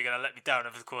 3 of you are going to let me down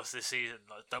over the course of this season.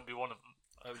 Like, don't be one of them.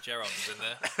 Oh, Gerrard was in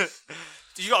there.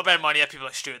 You got to bear in mind, he had people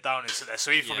like Stuart Downing sit there,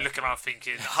 so he's probably looking around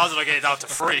thinking, "How did I get it down to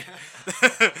 3?"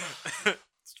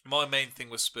 My main thing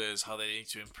with Spurs, how they need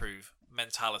to improve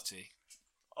mentality.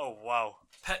 Oh wow!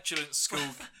 Petulant school,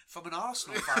 From an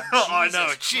Arsenal fan. I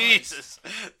know, Jesus.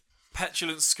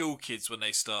 petulant school kids when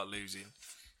they start losing.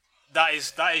 That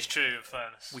is true. In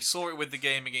fairness, We saw it with the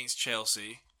game against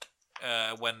Chelsea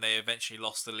when they eventually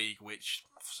lost the league, which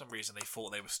for some reason they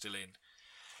thought they were still in.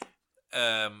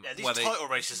 these where they- title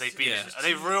races they've been Yeah. in, are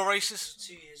they real races?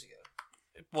 2 years ago.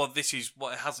 Well, this is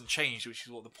what it hasn't changed, which is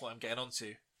what the point I'm getting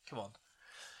onto. Come on.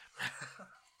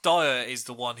 Dyer is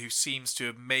the one who seems to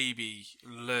have maybe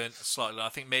learnt slightly. I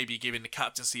think maybe giving the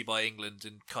captaincy by England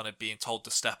and kind of being told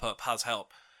to step up has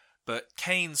helped. But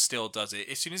Kane still does it.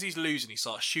 As soon as he's losing, he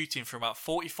starts shooting from about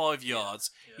 45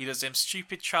 yards. He does them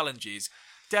stupid challenges.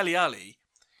 Dele Alli,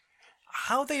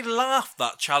 how they laugh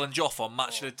that challenge off on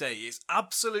Match of the Day is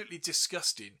absolutely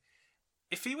disgusting.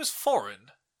 If he was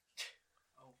foreign,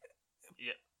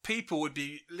 Yeah. people would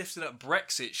be lifting up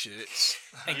Brexit shirts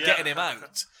and Yeah. getting him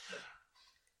out.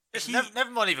 It's never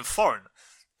mind even foreign.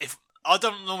 If I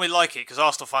don't normally like it because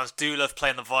Arsenal fans do love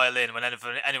playing the violin when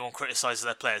anyone criticises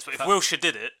their players. But if Wilshere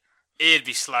did it, he'd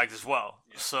be slagged as well.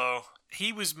 So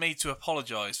He was made to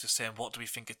apologise for saying, "What do we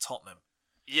think of Tottenham?"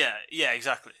 yeah,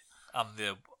 exactly. And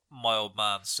the My Old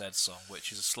Man Said song,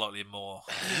 which is a slightly more...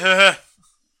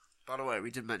 By the way,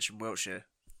 we did mention Wiltshire.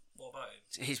 What about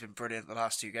him? He's been brilliant the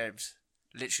last 2 games.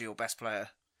 Literally your best player.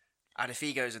 And if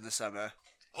he goes in the summer,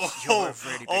 you're in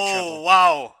really big trouble.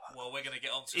 Wow! Well, we're going to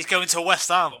get on to He's it going to West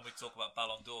Ham. when we talk about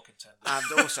Ballon d'Or contenders.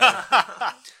 And also,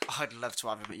 I'd love to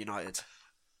have him at United.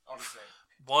 Honestly.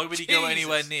 Why would he go Jesus.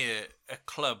 anywhere near a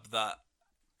club that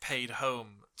paid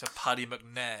home to Paddy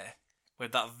McNair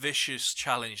with that vicious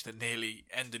challenge that nearly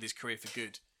ended his career for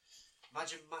good?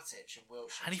 Imagine Matic and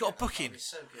Wiltshire. And he got a booking. That'd be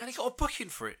so good. And he got a booking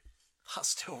for it. That's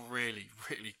still really,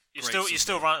 really You're great.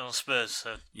 still ranting on Spurs,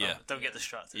 so Yeah. don't get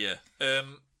distracted. Yeah.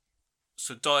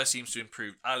 So Dyer seems to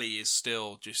improve. Ali is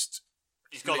still just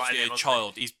He's got that in literally him, a hasn't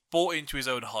child. He's bought into his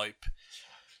own hype.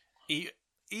 He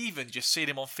even just seen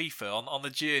him on FIFA on the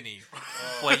journey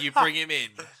where you bring him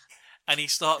in and he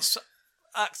starts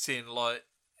acting like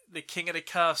the king of the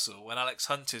castle when Alex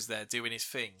Hunter's there doing his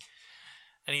thing.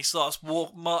 And he starts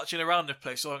marching around the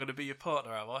place. Oh, I'm going to be your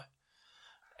partner, am I?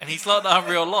 And he's like that in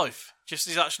real life. Just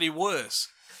he's actually worse.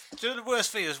 Do you know the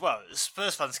worst thing as well? The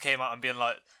Spurs fans came out and being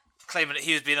like, claiming that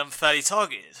he was being unfairly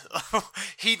targeted.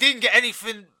 He didn't get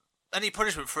any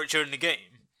punishment for it during the game.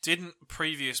 Didn't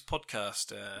previous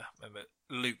podcast, remember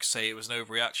Luke say it was an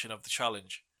overreaction of the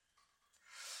challenge?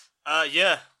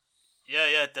 Yeah.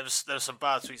 There was some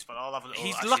bad tweets, but I'll have a little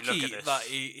He's actually lucky look at this. that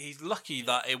he's lucky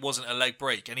that it wasn't a leg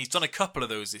break, and he's done a couple of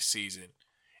those this season.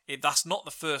 That's not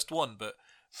the first one, but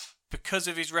because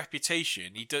of his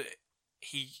reputation,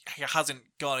 he hasn't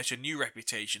garnished a new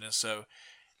reputation, and so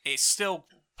it's still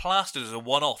plastered as a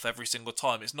one-off every single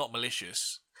time. It's not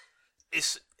malicious.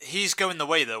 He's going the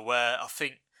way though, where I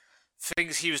think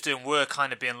things he was doing were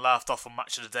kind of being laughed off on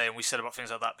Match of the Day, and we said about things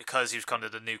like that because he was kind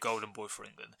of the new golden boy for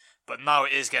England. But now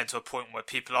it is getting to a point where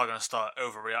people are going to start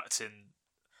overreacting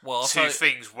Well, to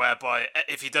things whereby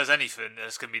if he does anything,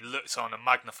 it's going to be looked on and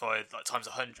magnified like times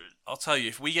 100. I'll tell you,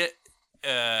 if we get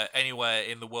anywhere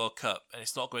in the World Cup and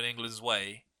it's not going England's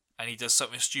way, and he does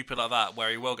something stupid like that where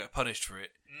he will get punished for it,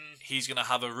 he's going to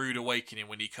have a rude awakening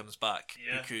when he comes back.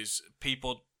 Yeah. Because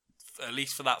people, at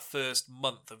least for that first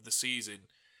month of the season,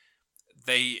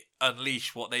 they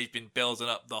unleash what they've been building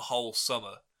up the whole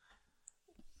summer.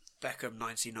 Beckham,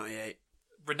 1998.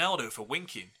 Ronaldo for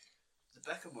winking.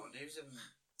 The Beckham one, he was in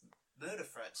murder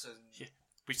threats and... Yeah.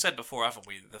 We said before, haven't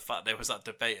we, the fact there was that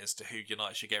debate as to who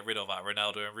United should get rid of at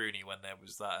Ronaldo and Rooney when there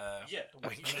was that...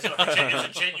 It was a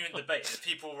genuine debate.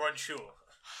 People were unsure.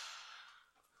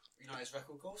 United's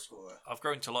record goal scorer. I've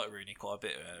grown to like Rooney quite a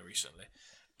bit recently.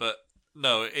 But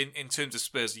no, in terms of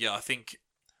Spurs, yeah, I think...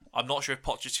 I'm not sure if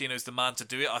Pochettino's the man to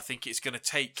do it. I think it's going to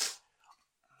take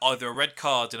either a red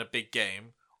card in a big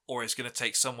game or it's going to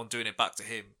take someone doing it back to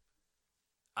him.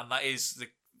 And that is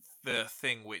the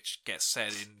thing which gets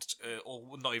said in,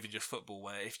 or not even just football,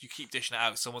 where if you keep dishing it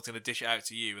out, someone's going to dish it out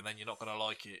to you and then you're not going to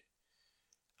like it.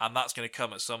 And that's going to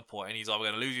come at some point, and he's either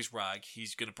going to lose his rag,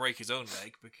 he's going to break his own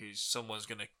leg because someone's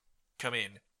going to come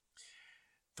in.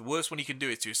 The worst one he can do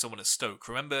it to is someone at Stoke.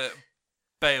 Remember,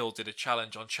 Bale did a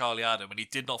challenge on Charlie Adam and he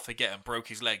did not forget and broke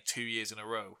his leg 2 years in a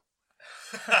row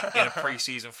in a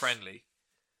pre-season friendly.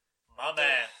 My man.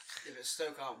 Yeah, but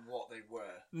Stoke aren't what they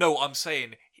were. No, I'm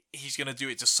saying he's going to do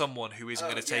it to somone who isn't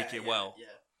going to take it well. Yeah.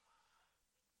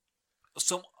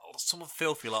 Someone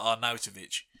filthy like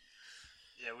Arnautovic.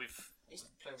 Yeah, we've He's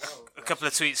played well. a couple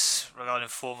of tweets regarding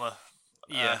former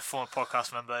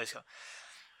podcast member.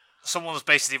 Someone was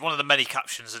basically one of the many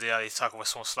captions of the early tackle where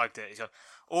someone slagged it. He's gone,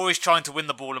 always trying to win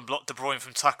the ball and block De Bruyne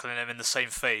from tackling him in the same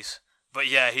phase. But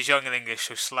yeah, he's young and English,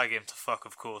 so slag him to fuck,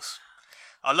 of course.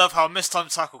 I love how a mistimed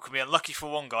tackle can be unlucky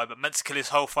for one guy, but meant to kill his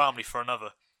whole family for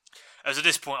another. As at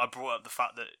this point, I brought up the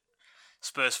fact that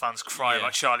Spurs fans cry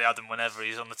about Charlie Adam whenever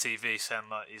he's on the TV, saying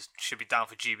like he should be down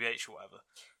for GBH or whatever.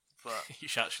 But He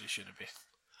actually should have been.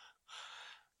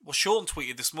 Well, Sean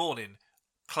tweeted this morning,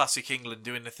 classic England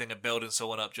doing the thing of building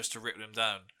someone up just to rip them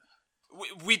down.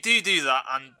 we do that,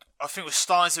 and I think we're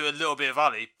starting to do a little bit of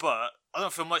Ali, but I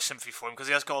don't feel much sympathy for him because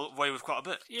he has got away with quite a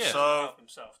bit. Yeah. So Help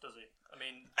himself, does he? I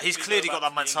mean, he's if we clearly go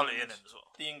got back that to the mentality in England- him as well.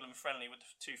 The England friendly with the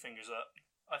 2 fingers up,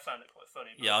 I found it quite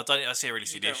funny. But Yeah, I see really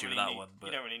see you the don't issue really with that need- one. But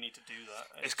you don't really need to do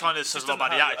that. It's kind of says a lot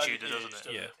about the attitude, doesn't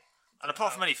it? Yeah. And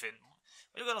apart from anything,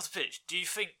 when you're going off the pitch, do you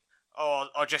think, oh,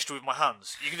 I gesture with my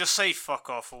hands? You can just say fuck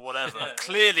off or whatever. Yeah.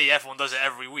 Clearly, everyone does it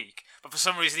every week. But for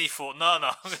some reason, he thought, no,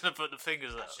 I'm going to put the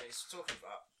fingers out. Actually, it's talking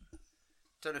about.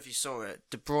 Don't know if you saw it.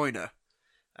 De Bruyne,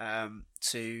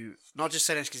 to not just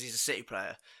say this because he's a City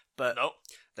player, but Nope.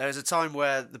 there was a time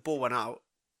where the ball went out,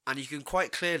 and you can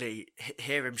quite clearly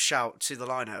hear him shout to the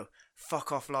lino,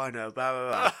 fuck off, Lino, blah,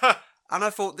 blah, blah. And I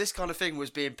thought this kind of thing was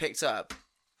being picked up.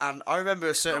 And I remember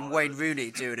a certain Wayne Rooney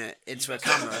doing it into a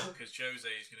camera. Because Jose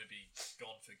is going to be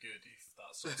gone for good if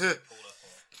that's something to pull up on.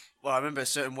 Well, I remember a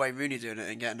certain Wayne Rooney doing it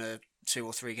and getting a 2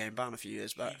 or 3 game ban a few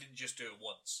years back. He didn't just do it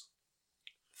once.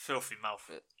 Filthy mouth.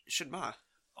 It shouldn't matter.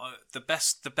 The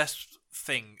best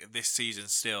thing this season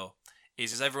still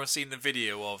is, has everyone seen the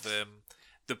video of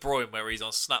De Bruyne where he's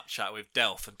on Snapchat with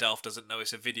Delph and Delph doesn't know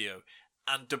it's a video?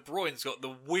 And De Bruyne's got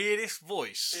the weirdest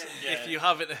voice. Yeah. If you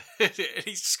haven't heard it, and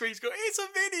he screams, "Go! It's a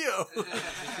video!"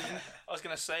 I was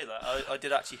going to say that. I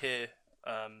did actually hear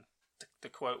the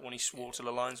quote when he swore to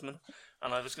the linesman,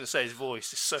 and I was going to say his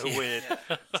voice is so weird.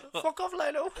 Fuck off,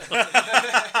 Leno.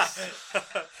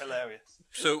 Hilarious.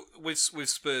 So with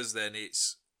Spurs, then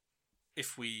it's,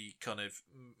 if we kind of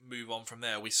move on from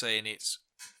there, we're saying it's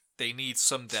they need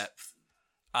some depth,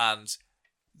 and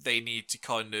they need to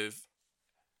kind of,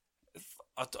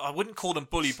 I wouldn't call them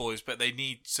bully boys, but they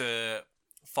need to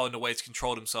find a way to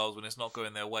control themselves when it's not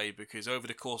going their way, because over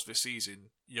the course of the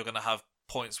season, you're going to have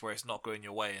points where it's not going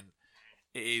your way, and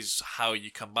it is how you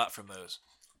come back from those.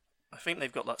 I think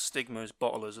they've got that stigma as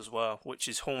bottlers as well, which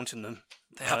is haunting them.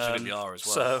 They absolutely are as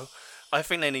well. So I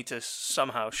think they need to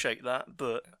somehow shake that,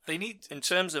 but they need, in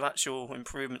terms of actual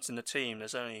improvements in the team,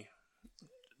 there's only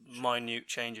minute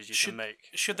changes you can make.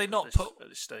 Should they not at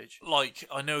this stage? Like,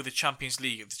 I know the Champions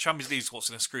League is what's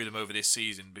going to screw them over this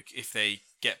season if they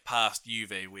get past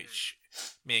Juve, which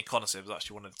me and Connor said was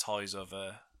actually one of the ties of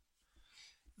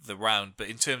the round. But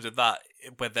in terms of that,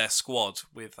 with their squad,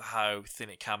 with how thin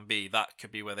it can be, that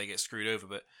could be where they get screwed over.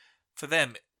 But for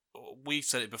them, we've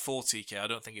said it before, TK, I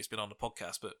don't think it's been on the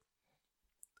podcast, but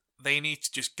they need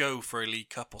to just go for a League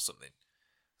Cup or something,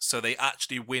 so they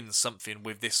actually win something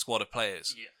with this squad of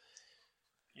players.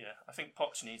 Yeah, I think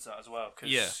Poch needs that as well,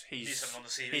 because he's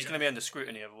going to be under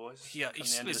scrutiny otherwise. Yeah, he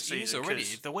is already.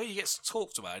 The way he gets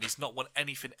talked about, he's not won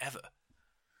anything ever.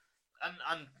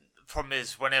 And the problem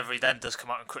is, whenever he then does come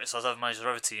out and criticise other managers of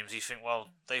other teams, you think, well,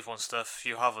 they've won stuff,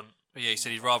 you haven't. But yeah, he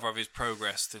said he'd rather have his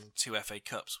progress than 2 FA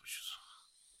Cups, which is...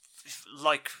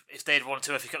 Like, if they'd won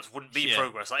 2 FA Cups, it wouldn't be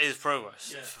progress. That is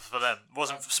progress for them. It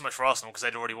wasn't so much for Arsenal, because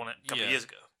they'd already won it a couple of years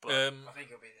ago. But I think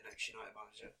he'll be the next United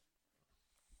manager.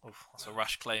 That's a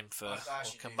rash claim for...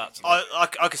 We'll come back to that.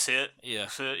 I could see it. Yeah.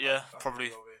 So, yeah,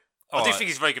 probably. All I do right. think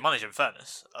he's a very good manager, in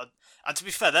fairness. And to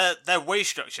be fair, their wage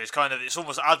structure is it's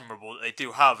almost admirable that they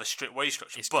do have a strict wage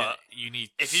structure. But you need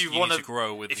to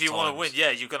grow with if you want to win,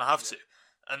 you're going to have to.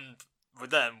 And with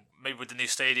them, maybe with the new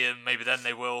stadium, maybe then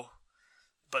they will.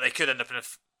 But they could end up in a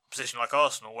position like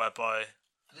Arsenal, whereby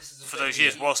for those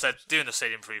years, whilst they're doing the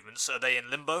stadium improvements, are they in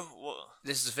limbo? What?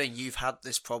 This is the thing, you've had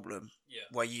this problem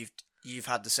where you've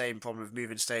had the same problem with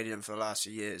moving stadium for the last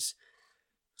few years,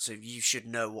 so you should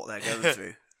know what they're going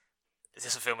through. It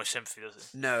doesn't feel much sympathy, does it?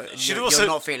 No, you're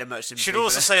not feeling much sympathy. Should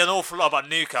also say an awful lot about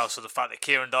Newcastle, the fact that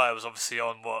Kieran Dyer was obviously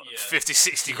on 50,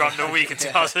 60 grand a week in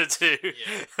 2002.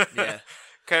 Yeah.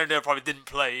 Kieran Dyer probably didn't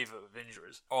play either with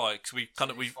injuries. All right,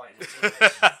 because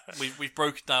we've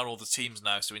broken down all the teams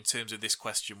now. So in terms of this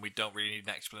question, we don't really need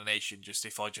an explanation. Just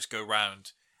if I just go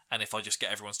round and if I just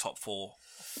get everyone's top 4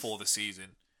 for the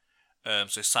season.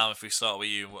 So Sam, if we start with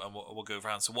you and we'll go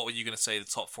round. So what were you going to say the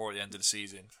top 4 at the end of the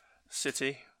season?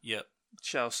 City, Yep.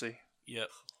 Chelsea, Yep.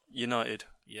 United,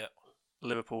 Yep.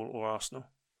 Liverpool or Arsenal.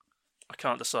 I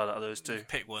can't decide out of those two.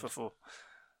 Pick one. For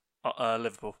 4.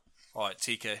 Liverpool. All right,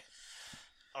 TK.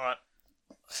 All right.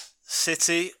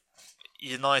 City,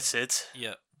 United.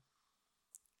 Yep.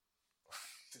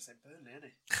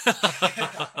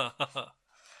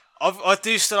 I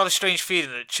do still have a strange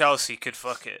feeling that Chelsea could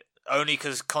fuck it. Only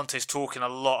because Conte's talking a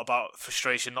lot about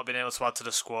frustration, not being able to add to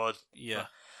the squad. Yeah.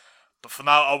 But for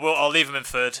now, I'll leave them in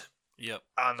 3rd. Yep.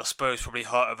 And I suppose probably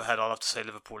heart over head, I'll have to say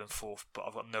Liverpool in 4th. But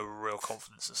I've got no real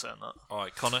confidence in saying that. All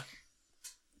right, Connor.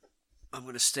 I'm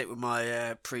going to stick with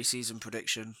my pre-season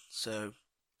prediction. So,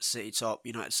 City top,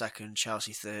 United 2nd,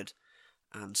 Chelsea 3rd,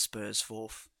 and Spurs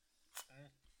 4th.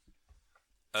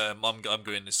 I'm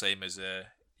going the same as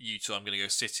you two. I'm going to go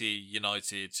City,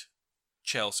 United,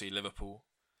 Chelsea, Liverpool.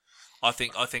 I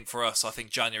think for us, I think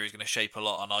January is going to shape a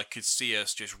lot, and I could see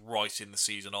us just writing the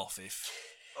season off if.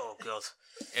 Oh God!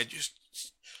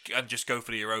 And just go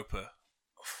for the Europa.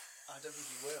 I don't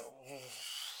think he will.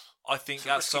 I think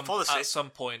at some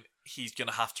point he's going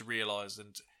to have to realise,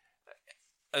 and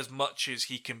as much as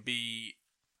he can be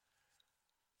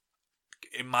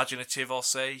imaginative, I'll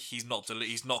say he's not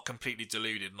completely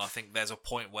deluded, and I think there's a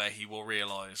point where he will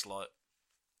realise like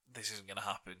this isn't going to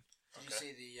happen. Did you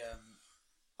see the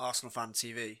Arsenal fan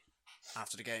TV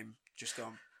after the game just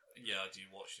gone? Yeah, I do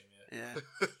watch him. Yeah.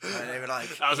 Yeah. And they were like,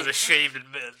 That was an ashamed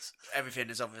admittance. everything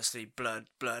is obviously blood.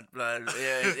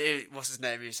 Yeah, what's his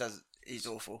name? He says he's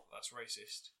awful. That's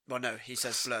racist. Well, no, he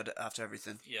says blood after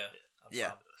everything. Yeah.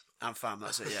 Yeah. And fam,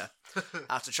 that's it, yeah.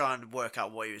 After trying to work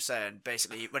out what he was saying,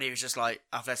 basically, when he was just like,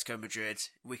 Atletico Madrid,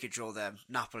 we could draw them.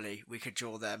 Napoli, we could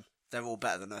draw them. They're all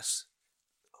better than us.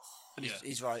 And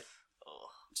he's right.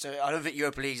 So I don't think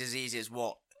Europa League's as easy as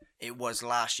what it was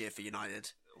last year for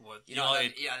United. Well,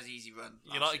 United had an easy run.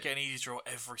 United get an easy draw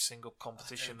every single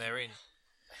competition they're in.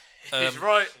 He's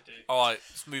right. All right,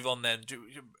 let's move on then. Do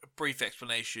a brief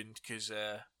explanation because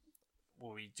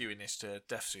we'll be doing this to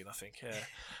death soon, I think.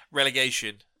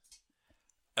 Relegation.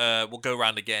 We'll go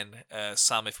around again.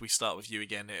 Sam, if we start with you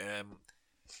again,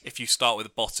 if you start with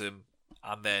the bottom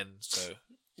and then so.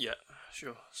 Yeah,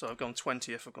 sure. So I've gone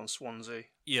 20th. I've gone Swansea.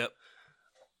 Yep.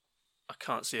 I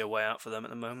can't see a way out for them at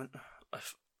the moment.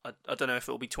 I don't know if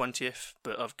it'll be 20th,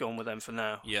 but I've gone with them for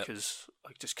now because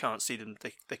I just can't see them.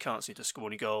 They can't seem to score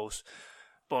any goals.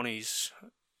 Bonnie's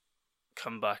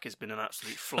comeback has been an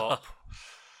absolute flop.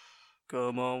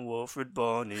 Come on, Wilfred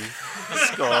Bonnie,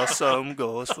 score some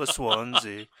goals for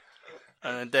Swansea,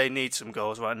 and they need some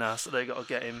goals right now. So they got to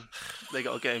get him. They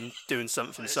got to get him doing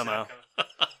something somehow.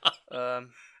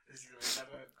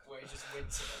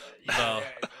 No,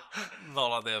 not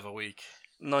like the other week.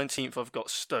 19th, I've got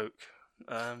Stoke.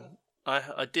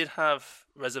 I did have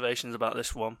reservations about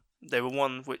this one. They were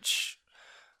one which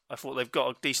I thought they've got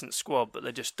a decent squad, but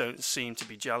they just don't seem to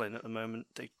be gelling at the moment.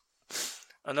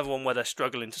 Another one where they're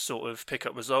struggling to sort of pick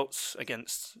up results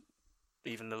against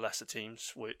even the lesser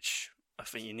teams, which I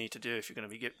think you need to do if you're going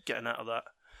to be getting out of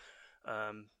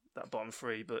that bottom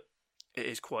three. But it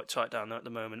is quite tight down there at the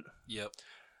moment. Yep.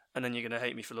 And then you're going to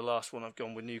hate me for the last one. I've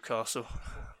gone with Newcastle.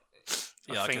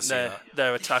 Yeah, I think can see that.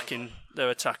 their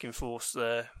attacking force.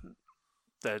 They're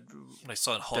They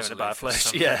signed in a bad for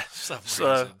place. some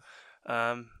So,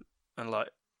 reason. and like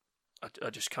I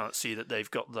just can't see that they've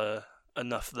got the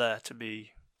enough there to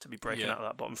be breaking out of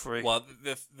that bottom three. Well,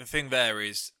 the thing there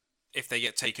is, if they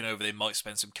get taken over, they might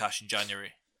spend some cash in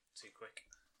January. Too quick.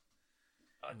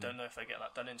 I don't know if they get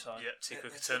that done in time. Yeah, too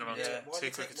quick a turnaround. Too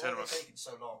quick a turnaround. taking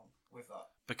so long with that?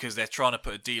 Because they're trying to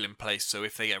put a deal in place, so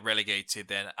if they get relegated,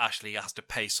 then Ashley has to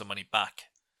pay some money back.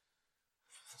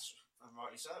 And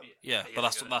rightly so. Yeah, He but ain't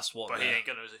that's gonna- what. But he ain't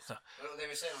gonna, is he? Well, they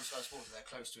were saying on Sky Sports that they're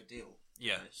close to a deal.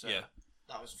 Yeah, So yeah.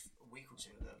 That was a week or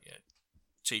two ago.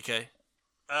 TK.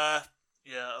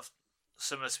 Yeah,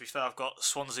 similar to be fair. I've got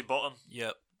Swansea bottom,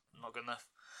 Yep. not good enough.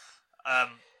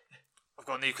 I've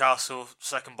got Newcastle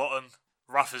second bottom.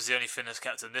 Rafa's the only thing that's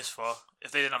kept them this far.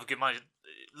 If they didn't have a good manager,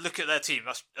 look at their team.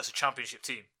 That's a championship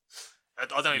team. I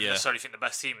don't even necessarily think the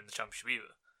best team in the championship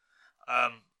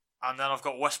either. And then I've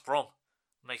got West Brom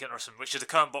making it interesting, which is the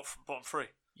current bottom three.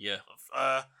 Yeah.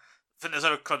 I think there's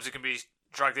other clubs that can be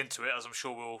dragged into it, as I'm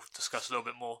sure we'll discuss a little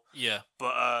bit more. Yeah.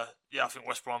 But I think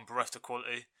West Brom bereft of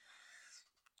quality.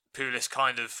 Pulis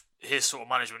kind of, his sort of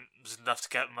management was enough to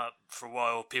get him up for a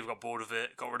while. People got bored of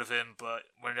it, got rid of him, but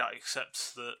when he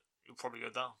accepts that, he'll probably go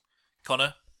down.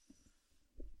 Connor.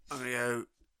 I'm going to go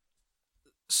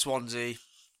Swansea.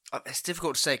 It's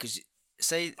difficult to say because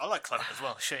I like Clement as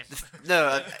well, shame.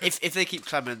 no, if they keep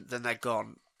Clement, then they're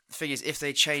gone. The thing is, if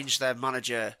they change their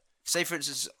manager, say for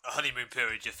instance, A honeymoon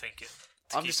period, you're thinking.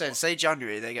 I'm just saying, say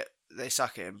January they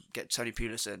sack him, get Tony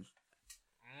Pulis in.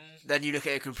 Then you look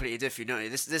at it completely different, don't you?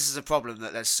 This is a problem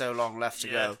that there's so long left to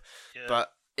go. Yeah.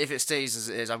 But if it stays as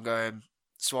it is, I'm going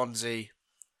Swansea,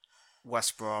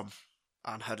 West Brom,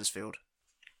 and Huddersfield.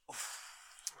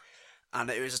 And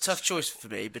it was a tough choice for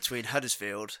me between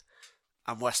Huddersfield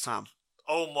and West Ham.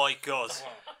 Oh my god.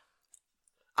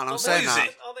 And I'm saying that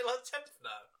Are they like 10th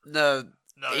now?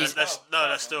 no,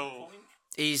 They're still.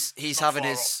 he's Not having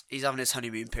far his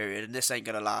honeymoon period, and this ain't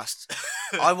gonna last.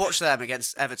 I watched them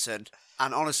against Everton,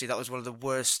 and honestly, that was one of the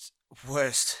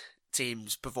worst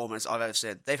teams' performance I've ever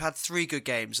seen. They've had 3 good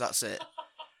games. That's it.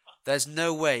 There's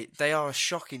no way. They are a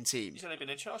shocking team. He's only been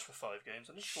in charge for 5 games,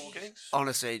 I think 4 games.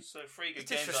 Honestly, So 3 good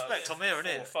Disrespect games on there,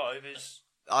 innit? 4 or 5 is.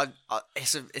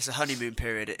 it's a honeymoon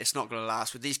period. It's not going to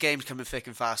last. With these games coming thick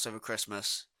and fast over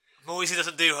Christmas. Moisey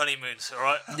doesn't do honeymoons,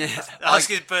 alright? Yeah, Ask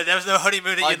his bird, there was no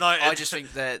honeymoon at United. I just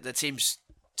think the team's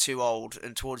too old,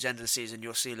 and towards the end of the season,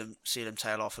 you'll see them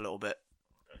tail off a little bit.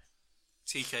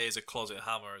 TK is a closet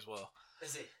hammer as well.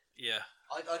 Is he? Yeah.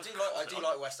 I do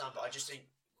like West Ham, but I just think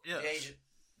Yeah.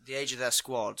 the age of their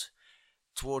squad,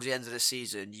 towards the end of the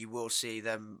season, you will see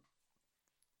them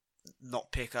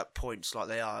not pick up points like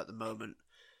they are at the moment,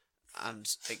 and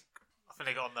I think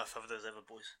they got enough of those other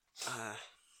boys.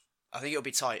 I think it'll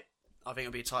be tight. I think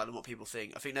it'll be tighter than what people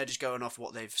think. I think they're just going off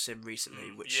what they've seen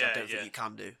recently, which yeah, I don't yeah. think you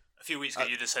can do. A few weeks ago,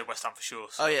 you just say West Ham for sure.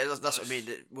 So Oh yeah, that's what I mean.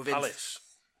 Within Palace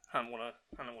hadn't won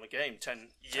a game. 10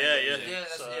 Yeah, games yeah. in, yeah,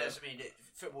 so that's what I mean.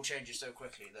 Football changes so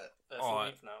quickly that. they're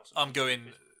Alright. 14th now. so I'm going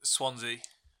Swansea.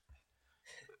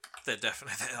 They're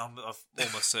definitely. I've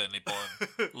almost certainly bought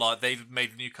them. Like they've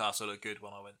made Newcastle look good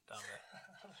when I went down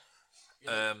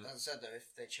there. As I said though,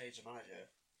 if they change the manager,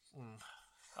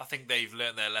 I think they've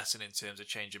learnt their lesson in terms of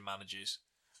changing managers.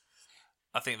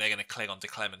 I think they're going to cling on to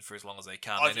Clement for as long as they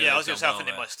can. I They know was they've going to done say I well think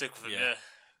they there. might stick with him. Yeah. Yeah,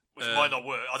 which might not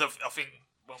work. I think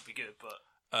won't be good,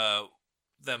 but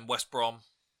Then West Brom.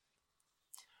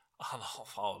 Oh,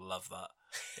 I would love that.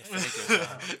 If they go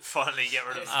down. finally get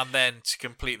rid of him. And then to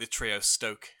complete the trio,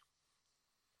 Stoke.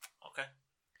 Okay.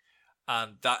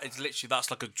 And that is literally,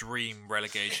 that's like a dream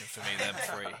relegation for me, them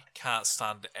three. Can't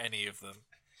stand any of them.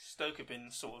 Stoke have been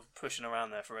sort of pushing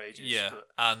around there for ages. Yeah. but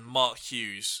And Mark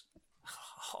Hughes,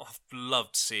 I've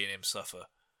loved seeing him suffer.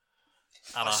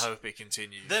 And I hope it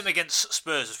continues. Them against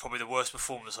Spurs is probably the worst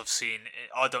performance I've seen.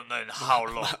 I don't know in how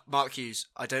long. Mark Hughes,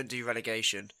 I don't do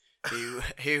relegation. Who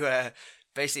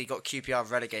basically got QPR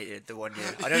relegated the 1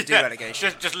 year. I don't do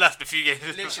relegation. Just left a few games.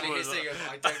 Literally his thing of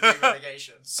I don't do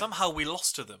relegation. Somehow we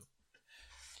lost to them.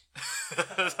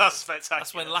 That's spectacular.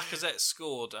 That's when Lacazette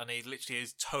scored and he literally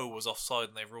his toe was offside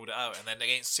and they ruled it out. And then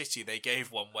against City they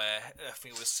gave one where I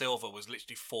think it was Silva was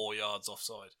literally 4 yards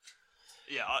offside.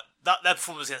 Yeah, that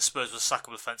performance against Spurs was a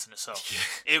sackable defence in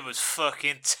itself. It was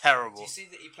fucking terrible. Do you see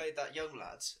that he played that young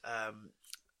lad,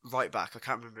 right back? I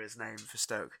can't remember his name for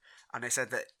Stoke, and they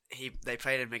said that they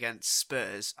played him against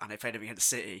Spurs and they played him against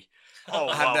City. Oh,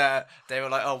 And wow. they were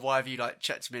like, "Oh, why have you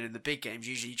checked him in the big games?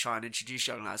 Usually, you try and introduce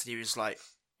young lads." And he was like,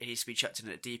 "He needs to be chucked in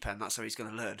at the deep end. That's how he's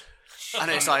going to learn."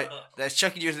 And it's like they're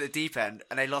chucking you into the deep end,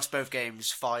 and they lost both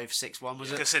games 5-6-1.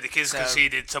 Was Like I it? said, the kids So-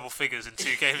 conceded double figures in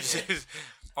 2 games.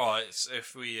 Alright, so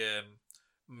if we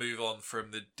move on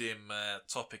from the dim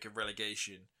topic of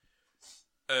relegation,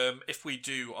 if we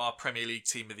do our Premier League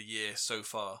team of the year so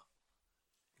far,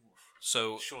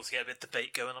 so Sure to get a bit of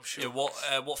debate going, I'm sure.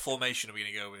 yeah, what formation are we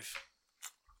going to go with?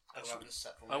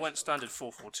 I went standard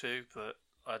 4-4-2, but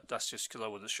that's just because I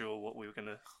wasn't sure what we were going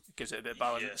to. Gives it a bit of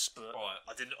balance, but Alright,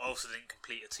 I also didn't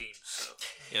complete a team, so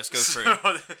yeah, let's go through.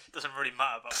 it doesn't really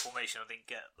matter about formation. I didn't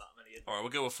get that many in. Alright,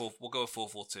 we'll go with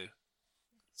 4-4-2.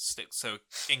 Stick so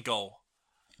in goal.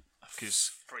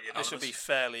 Because Pretty this will unanimous. be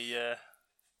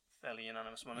fairly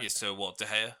unanimous, won't it? yeah, so what, De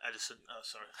Gea? Edison. Oh,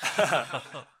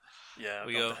 sorry. Yeah,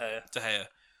 We I've go got De Gea. De Gea.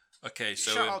 Okay,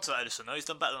 so Shout out to Edison though. He's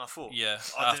done better than I thought. yeah,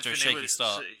 I after a didn't think shaky they would.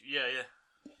 start.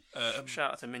 Yeah.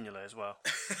 Shout out to Mignolet as well.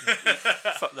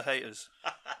 Fuck the haters.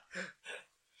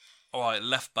 Alright,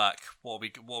 left back. What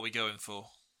are we going for?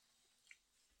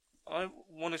 I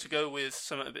wanted to go with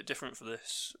something a bit different for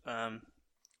this.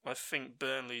 I think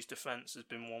Burnley's defence has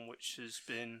been one which has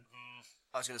been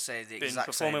I was going to say the been exact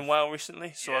performing same. well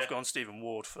recently, so Yeah. I've gone Stephen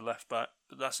Ward for left back.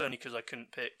 But that's only because I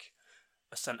couldn't pick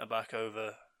a centre back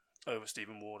over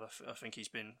Stephen Ward. I think he's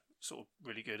been sort of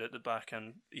really good at the back,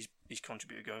 and he's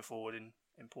contributed going forward in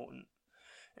important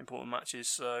matches.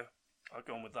 So I've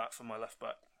gone with that for my left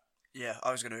back. Yeah,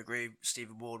 I was going to agree.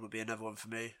 Stephen Ward would be another one for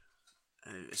me.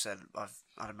 I said I've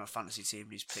had him in my fantasy team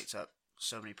and he's picked up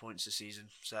so many points this season.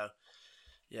 So,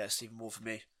 yeah, Stephen Ward for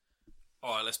me.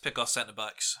 Alright, let's pick our centre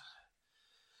backs.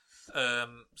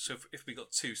 So if we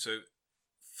got two, so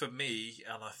for me,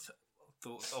 and I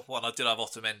thought of one, I did have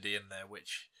Otamendi in there,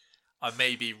 which I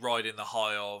may be riding the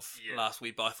high of last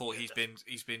week, but I thought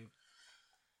he's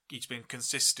been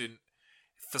consistent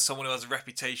for someone who has a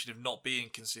reputation of not being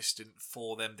consistent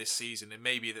for them this season. It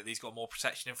may be that he's got more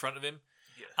protection in front of him,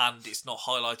 and it's not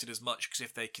highlighted as much because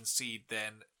if they concede,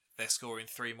 then they're scoring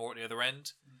 3 more at the other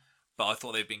end. But I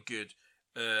thought they've been good.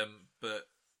 But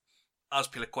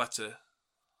Azpilicueta,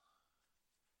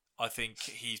 I think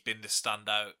he's been the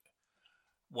standout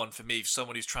one for me.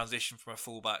 Someone who's transitioned from a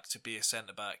fullback to be a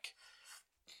centre back.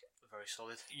 Very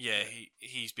solid. Yeah,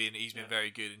 he's been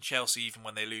very good. And Chelsea, even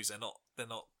when they lose, they're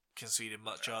not conceding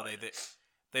much, are they?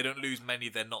 They don't lose many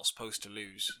they're not supposed to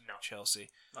lose. No. Chelsea.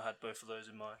 I had both of those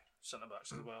in my centre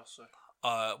backs as well. So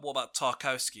What about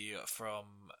Tarkowski from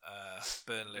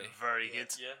Burnley? Very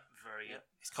good. yeah. Very good.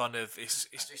 It's kind of it's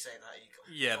saying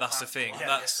that, yeah, that's the thing.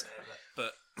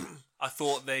 But I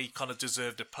thought they kind of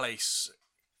deserved a place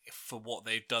for what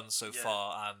they've done so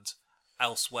far, and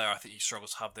elsewhere, I think you struggle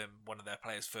to have one of their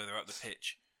players further up the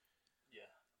pitch.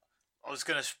 I was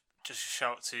going to just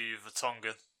shout to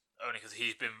Vertonghen, only because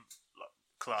he's been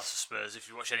class for Spurs. If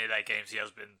you watch any of their games, he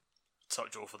has been top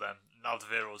draw for them.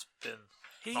 Alderweireld's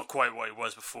been not quite what he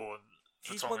was before. And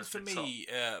He's Vertonghen's one for been top. me.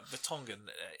 Vertonghen.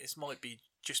 It might be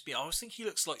just be. I always think he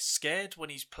looks like scared when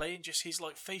he's playing. Just his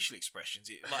like facial expressions.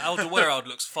 Like Alderweireld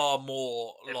looks far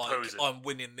more like Imposing. I'm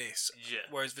winning this. Yeah.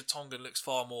 Whereas Vertonghen looks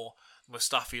far more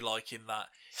Mustafi like in that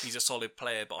he's a solid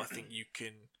player, but I think you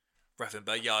can ref him.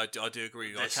 But yeah, I do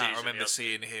agree. I This can't season, remember yeah.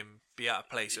 seeing him be out of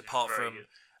place He's been apart very from good.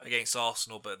 against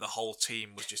Arsenal. But the whole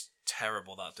team was just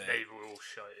terrible that day. They were all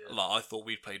shite. Yeah, Like I thought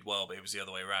we'd played well, but it was the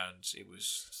other way around. It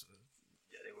was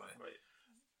yeah they weren't great.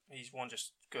 He's one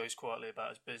just goes quietly about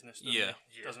his business. Doesn't Yeah.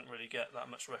 he? Doesn't really get that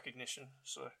much recognition.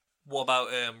 So what about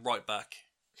right back?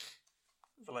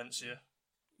 Valencia.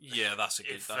 Yeah, that's a In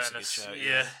good. That's a good fairness, shout.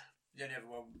 yeah. The only other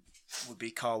one would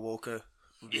be Carl Walker.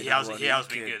 Would be He another has one he that has you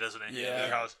been could- good, hasn't he? Yeah.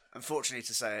 He has. Unfortunately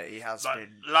to say it, he has Like,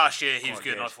 been. last year he was quite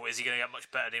good, and I good. thought, is he going to get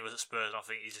much better than he was at Spurs? And I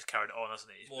think he's just carried it on,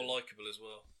 hasn't he? He's More been- likeable as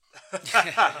well.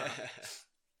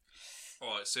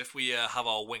 All right, so if we have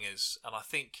our wingers, and I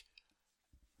think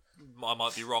I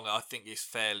might be wrong, I think it's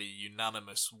fairly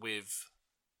unanimous with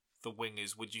the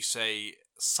wingers. Would you say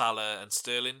Salah and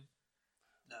Sterling?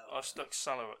 I've stuck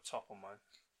Salah at top on mine.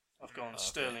 I've gone Okay.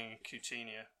 Sterling and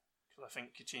Coutinho because I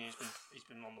think Coutinho's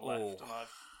been on the Oh. left, and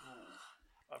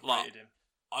I've Like- rated him.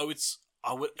 I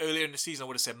would earlier in the season I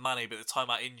would have said Mane, but at the time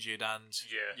I injured and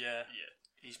Yeah. Yeah,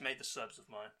 he's made the subs of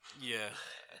mine. yeah.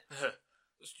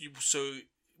 So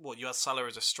what you had Salah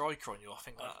as a striker on you? I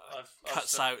think that I've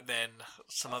cuts stuck- out then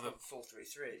some other.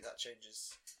 4-3-3. That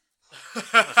changes. He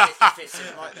fits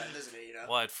in like that, doesn't he? You know.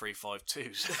 Well, I had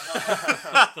 3-5-2s.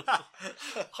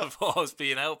 I thought I was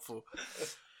being helpful.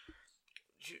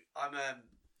 I'm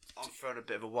throwing a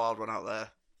bit of a wild one out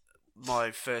there.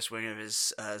 My first winger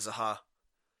is Zaha.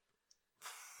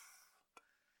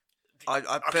 I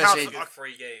personally can't-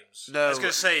 3 games. I no. was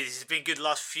going to say he's been good the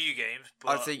last few games, but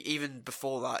I think even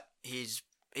before that, he's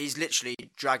literally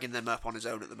dragging them up on his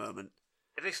own at the moment,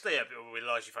 if they stay up, it will be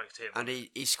largely thanks to him. and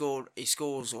he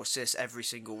scores or assists every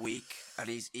single week, and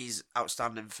he's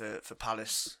outstanding for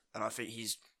Palace, and I think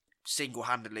he's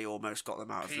single-handedly almost got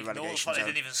them out of Can the you ignore the relegation fact they zone.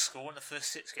 didn't even score in the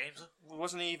first 6 games? Though?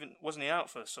 Wasn't he out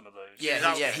for some of those? Yeah, He was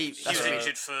out- yeah, he that's was what I mean.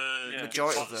 injured for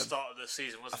Majority at of the them. start of the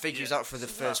season. Wasn't I think he was out for the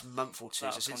So first month or two.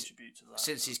 That'll So contribute to that.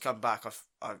 since he's come back,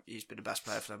 he's been the best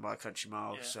player for them by a country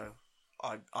mile. Yeah. So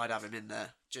I'd have him in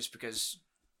there just because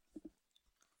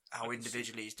how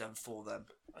individually he's done for them.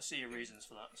 I see your reasons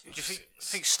for that. Do you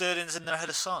think Sterling's in there ahead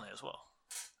of Sane as well?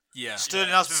 Yeah, Sterling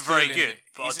has been very Sterling, good,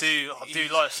 but I he's- do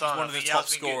he's- like Sane. He's one of the He top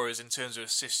has been good. scorers in terms of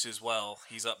assists as well.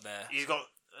 He's up there. He's got,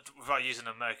 without using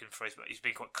an American phrase, but he's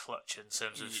been quite clutch in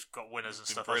terms of got winners and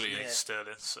been stuff. brilliant. Brilliant, Yeah.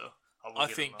 Sterling. So will I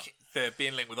give him think that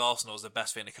being linked with Arsenal is the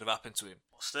best thing that could have happened to him.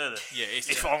 that. Sterling. Yeah, it's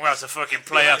If I'm gonna have to fucking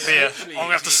play up here, I'm literally-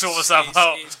 gonna have to sort it's- myself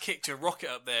out. It's kicked a rocket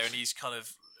up there, and he's kind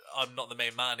of. I'm not the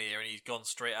main man here, and he's gone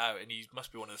straight out, and he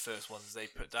must be one of the first ones they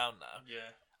put down now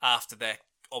Yeah. after their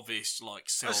obvious like I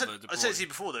Silva. De said Bruyne. to you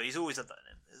before though, he's always had that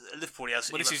in him. At Liverpool, he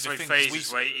has Well, he this went is the through thing, 'cause phases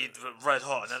we- where he'd red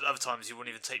hot, and at other times he wouldn't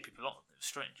even take people on. It was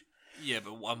strange. Yeah,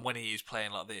 but when he is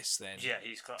playing like this, then Yeah,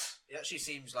 he's class. It actually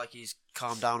seems like he's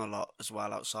calmed down a lot as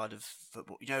well outside of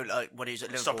football. You know, like when he's at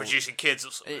Stop Liverpool. producing kids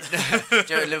or something. Do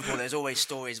you know, at Liverpool, there's always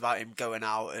stories about him going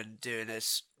out and doing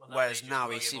this. Whereas now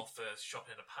he seems.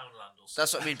 shopping in a Poundland or something.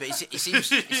 That's what I mean. But he seems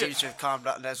to have calmed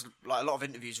down. There's like a lot of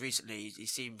interviews recently. He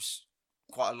seems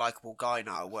quite a likable guy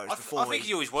now. Whereas before, I think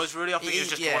he always was really. I think he was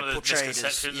just one of the portrayed as-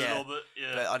 misconceptions a little bit.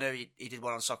 Yeah. But I know he did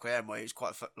one on Soccer AM where he was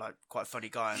quite a funny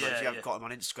guy. And like, Yeah, if you haven't yeah. got him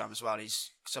on Instagram as well, he's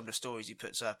some of the stories he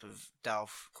puts up of Dalf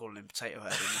calling him potato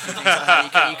head. And things like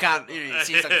that. You can't. You know, he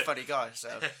seems like a funny guy.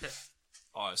 So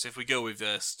All right, so if we go with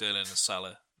Sterling and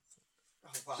Salah,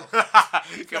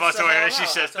 Come on, to what she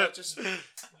said.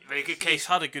 Very good he's case.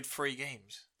 had a good 3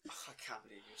 games. I can't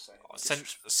believe you're saying.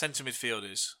 Centre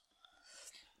midfielders.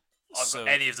 I've So- got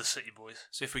any of the City boys.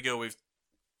 So if we go with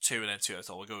 2 and then 2 at the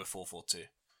top, we'll go with 4-4-2.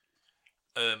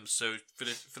 So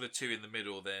for the 2 in the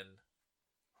middle, then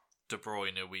De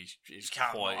Bruyne, is You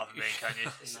can't quite. not have him in, can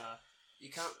you? No. You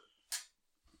can't.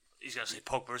 He's going to say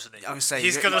Pogba, isn't he? I'm saying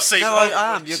He's going to say no. Pogba.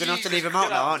 I am. You're going to have to Jesus leave him out now,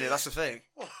 Christ. aren't you? That's the thing.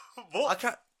 I What?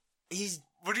 can't. He's.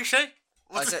 What did you say?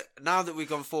 I said now that we've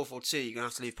gone 4-4-2, you're going to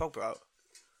have to leave Pogba out.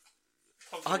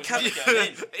 Pogba I was can't- never going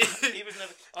in. He was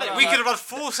never. Hey, we could have had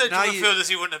 4 central Now you- midfielders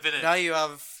he wouldn't have been in. Now you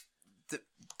have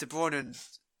De Bruyne and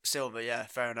Silva. Yeah,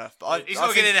 fair enough. But He's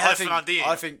not getting in ahead of Fernandinho.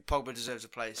 I think Pogba deserves a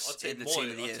place in the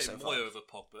team of the year so far. Moy over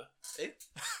Pogba.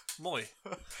 Who? Moy.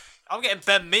 I'm getting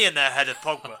Ben Mee in there ahead of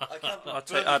Pogba. I'll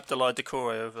take Abdoulaye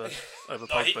Decore over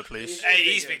Pogba, please. Hey,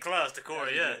 he's been class, Decore,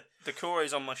 yeah. Decore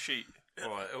is on my sheet. All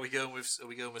right, are we going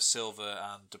with Silva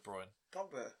and De Bruyne?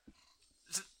 Pogba.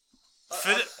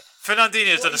 Fernandinho's What done a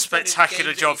he's done in the spectacular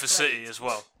games that job he's for played. City as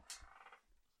well.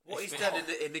 What he's done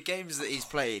in the games that he's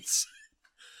played,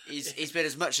 he's been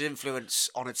as much influence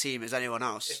on a team as anyone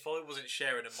else. If I wasn't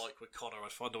sharing a mic with Connor,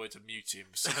 I'd find a way to mute him.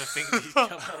 So I think he's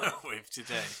come up with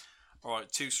today. All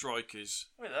right, 2 strikers.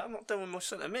 Wait, I'm not done with my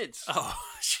centre mids. Oh,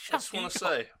 I just want to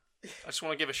say, I just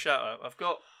want to give a shout out. I've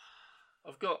got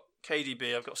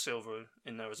KDB, I've got Silva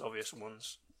in there as obvious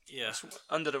ones. yeah.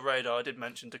 Under the radar, I did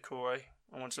mention Decore.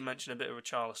 I wanted to mention a bit of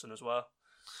Richarlison as well.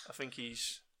 I think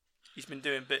he's been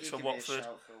doing bits for Watford,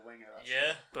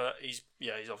 Yeah. but he's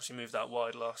obviously moved out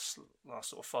wide last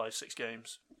sort of 5-6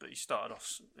 games. But he started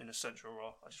off in a central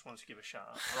role. I just wanted to give a shout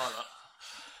out. I like that.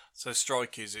 So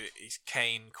strikers, is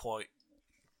Kane quite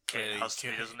clearly? Has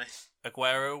to be, doesn't he?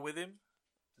 Aguero with him?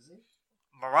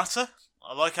 Morata?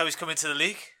 I like how he's come into the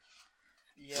league.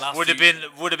 Last Would have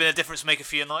few- been a difference maker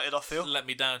for United, I feel. Let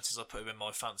me down since I put him in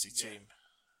my fancy team.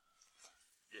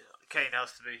 Yeah. Kane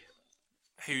has to be.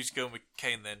 Who's going with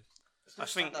Kane then? I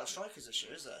think strikers this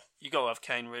year, is there? you got to have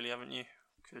Kane, really, haven't you?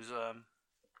 Because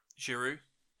Giroud?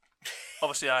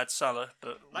 obviously I had Salah,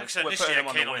 but Like I said, we're this putting year him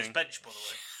on Kane the on his wing. bench, by the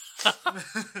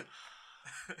way.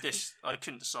 This I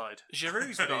couldn't decide.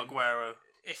 Giroud's Got been... Aguero.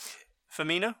 If,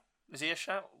 Firmino, is he a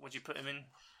shout? Would you put him in?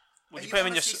 Would Are you you put him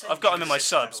in your? honestly saying I've got him in my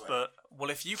Pulisic, by the subs, way? but well,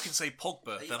 if you can say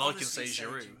Pogba, then I can say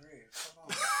Giroud.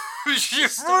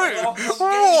 Giroud?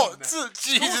 What?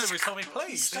 Jesus. Every time he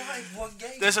plays. started one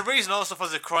game. There's a reason Arsenal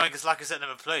fans are crying because Lacazette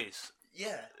never plays.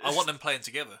 Yeah. I want them playing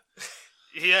together.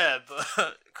 Yeah, but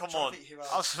come trying on. to think who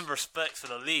else. Have some respect for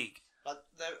the league. Like,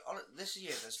 this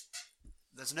year,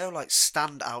 there's no like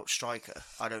standout striker.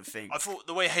 I don't think. I thought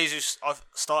the way Jesus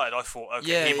started, I thought,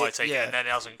 okay, Yeah, he might take yeah. it, and then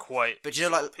he hasn't quite. But you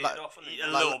know, peeled off, hasn't he? A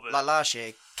little bit. like last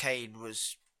year, Kane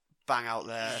was bang out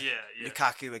there. Yeah.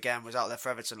 Lukaku again was out there for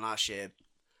Everton last year.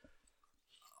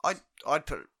 I'd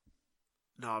put.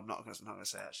 No, I'm not going to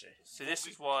say actually. see, this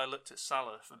is why I looked at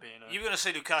Salah for being a. You were going to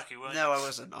say Lukaku, weren't No, I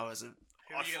wasn't. I wasn't.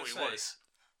 Who you? are I you thought going he to say? was.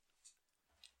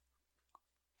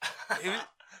 Who,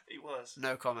 He was.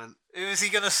 No comment. who is he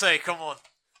going to say? Come on.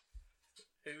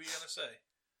 Who are you going to say?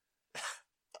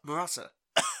 Morata.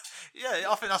 Yeah,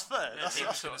 I think that's fair. He That's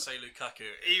was going to say Lukaku.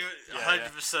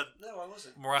 100%. No, I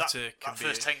wasn't. Morata can That be...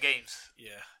 first 10 games.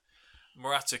 Yeah.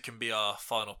 Morata can be our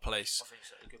final place. I think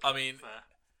so. Good. I mean, Fair.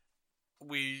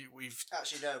 we've...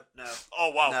 Actually, no.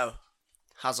 Oh, wow. No.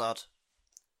 Hazard.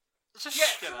 Just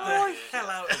Get get out of here. hell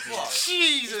out of here. He's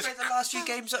Jesus. played the last few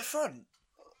games up front.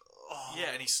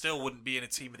 Yeah, and he still wouldn't be in a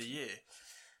team of the year.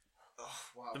 Oh,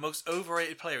 wow. The most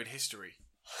overrated player in history.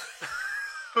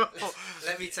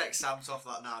 Let me text Sam off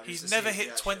that now. He's never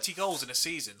hit 20 goals in a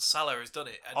season. Salah has done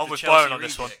it. And I'm the with Chelsea Byron on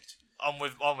this one. reject, I'm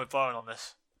with Byron on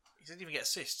this. He didn't even get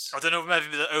assists. I don't know maybe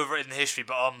the overrated in history,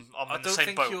 but I'm I in the don't same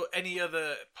think boat. any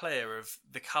other player of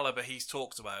the caliber he's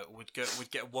talked about would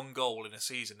get 1 goal in a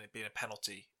season, it being a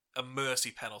penalty, a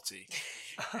mercy penalty.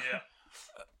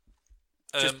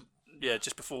 Yeah.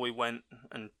 Just before we went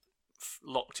and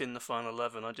locked in the final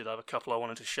 11, I did have a couple I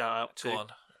wanted to shout out to. Go on,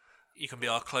 you can be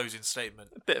our closing statement.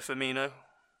 A bit of Firmino.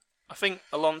 I think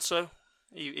Alonso.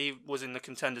 He was in the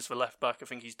contenders for left back. I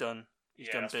think he's done. He's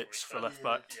done that's what bits he's for done. left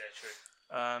back. Yeah,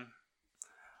 true.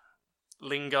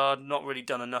 Lingard not really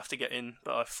done enough to get in,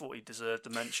 but I thought he deserved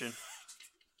the mention.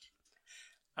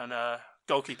 And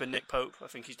goalkeeper Nick Pope. I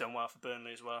think he's done well for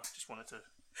Burnley as well. Just wanted to.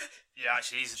 Yeah,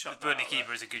 actually, the Shut that Burnley out keeper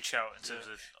there. is a good shout in terms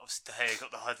of obviously De Gea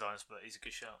got the headlines, but he's a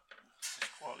good shout.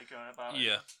 Quietly going about it.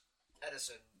 Yeah.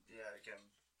 Edison. Yeah, again.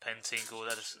 Penteen called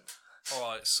Edison. All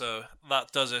right, so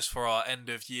that does us for our end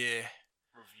of year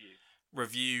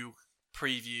review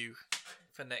preview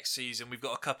for next season. We've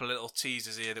got a couple of little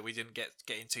teasers here that we didn't get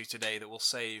into today that we'll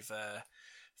save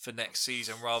for next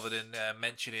season, rather than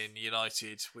mentioning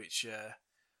United, which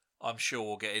I'm sure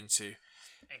we'll get into.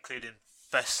 Including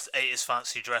best 80s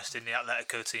fancy dressed in the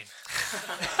Atletico team.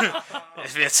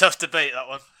 It'd be a tough debate, that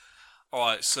one. All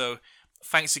right, so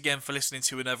thanks again for listening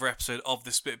to another episode of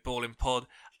the Spitballing Pod.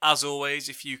 As always,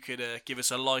 if you could give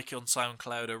us a like on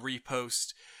SoundCloud, a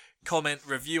repost, comment,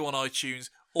 review on iTunes,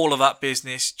 all of that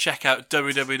business, check out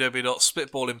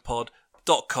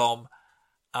www.spitballingpod.com,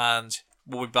 and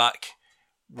we'll be back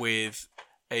with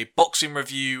a boxing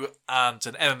review and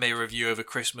an MMA review over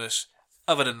Christmas.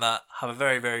 Other than that, have a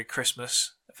very, very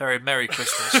Merry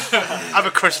Christmas. Have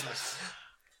a Christmas.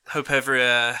 Hope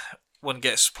everyone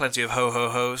gets plenty of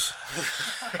ho-ho-hos.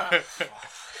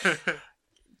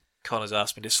 Connor's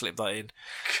asked me to slip that in.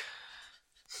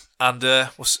 And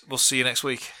we'll see you next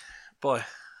week. Bye.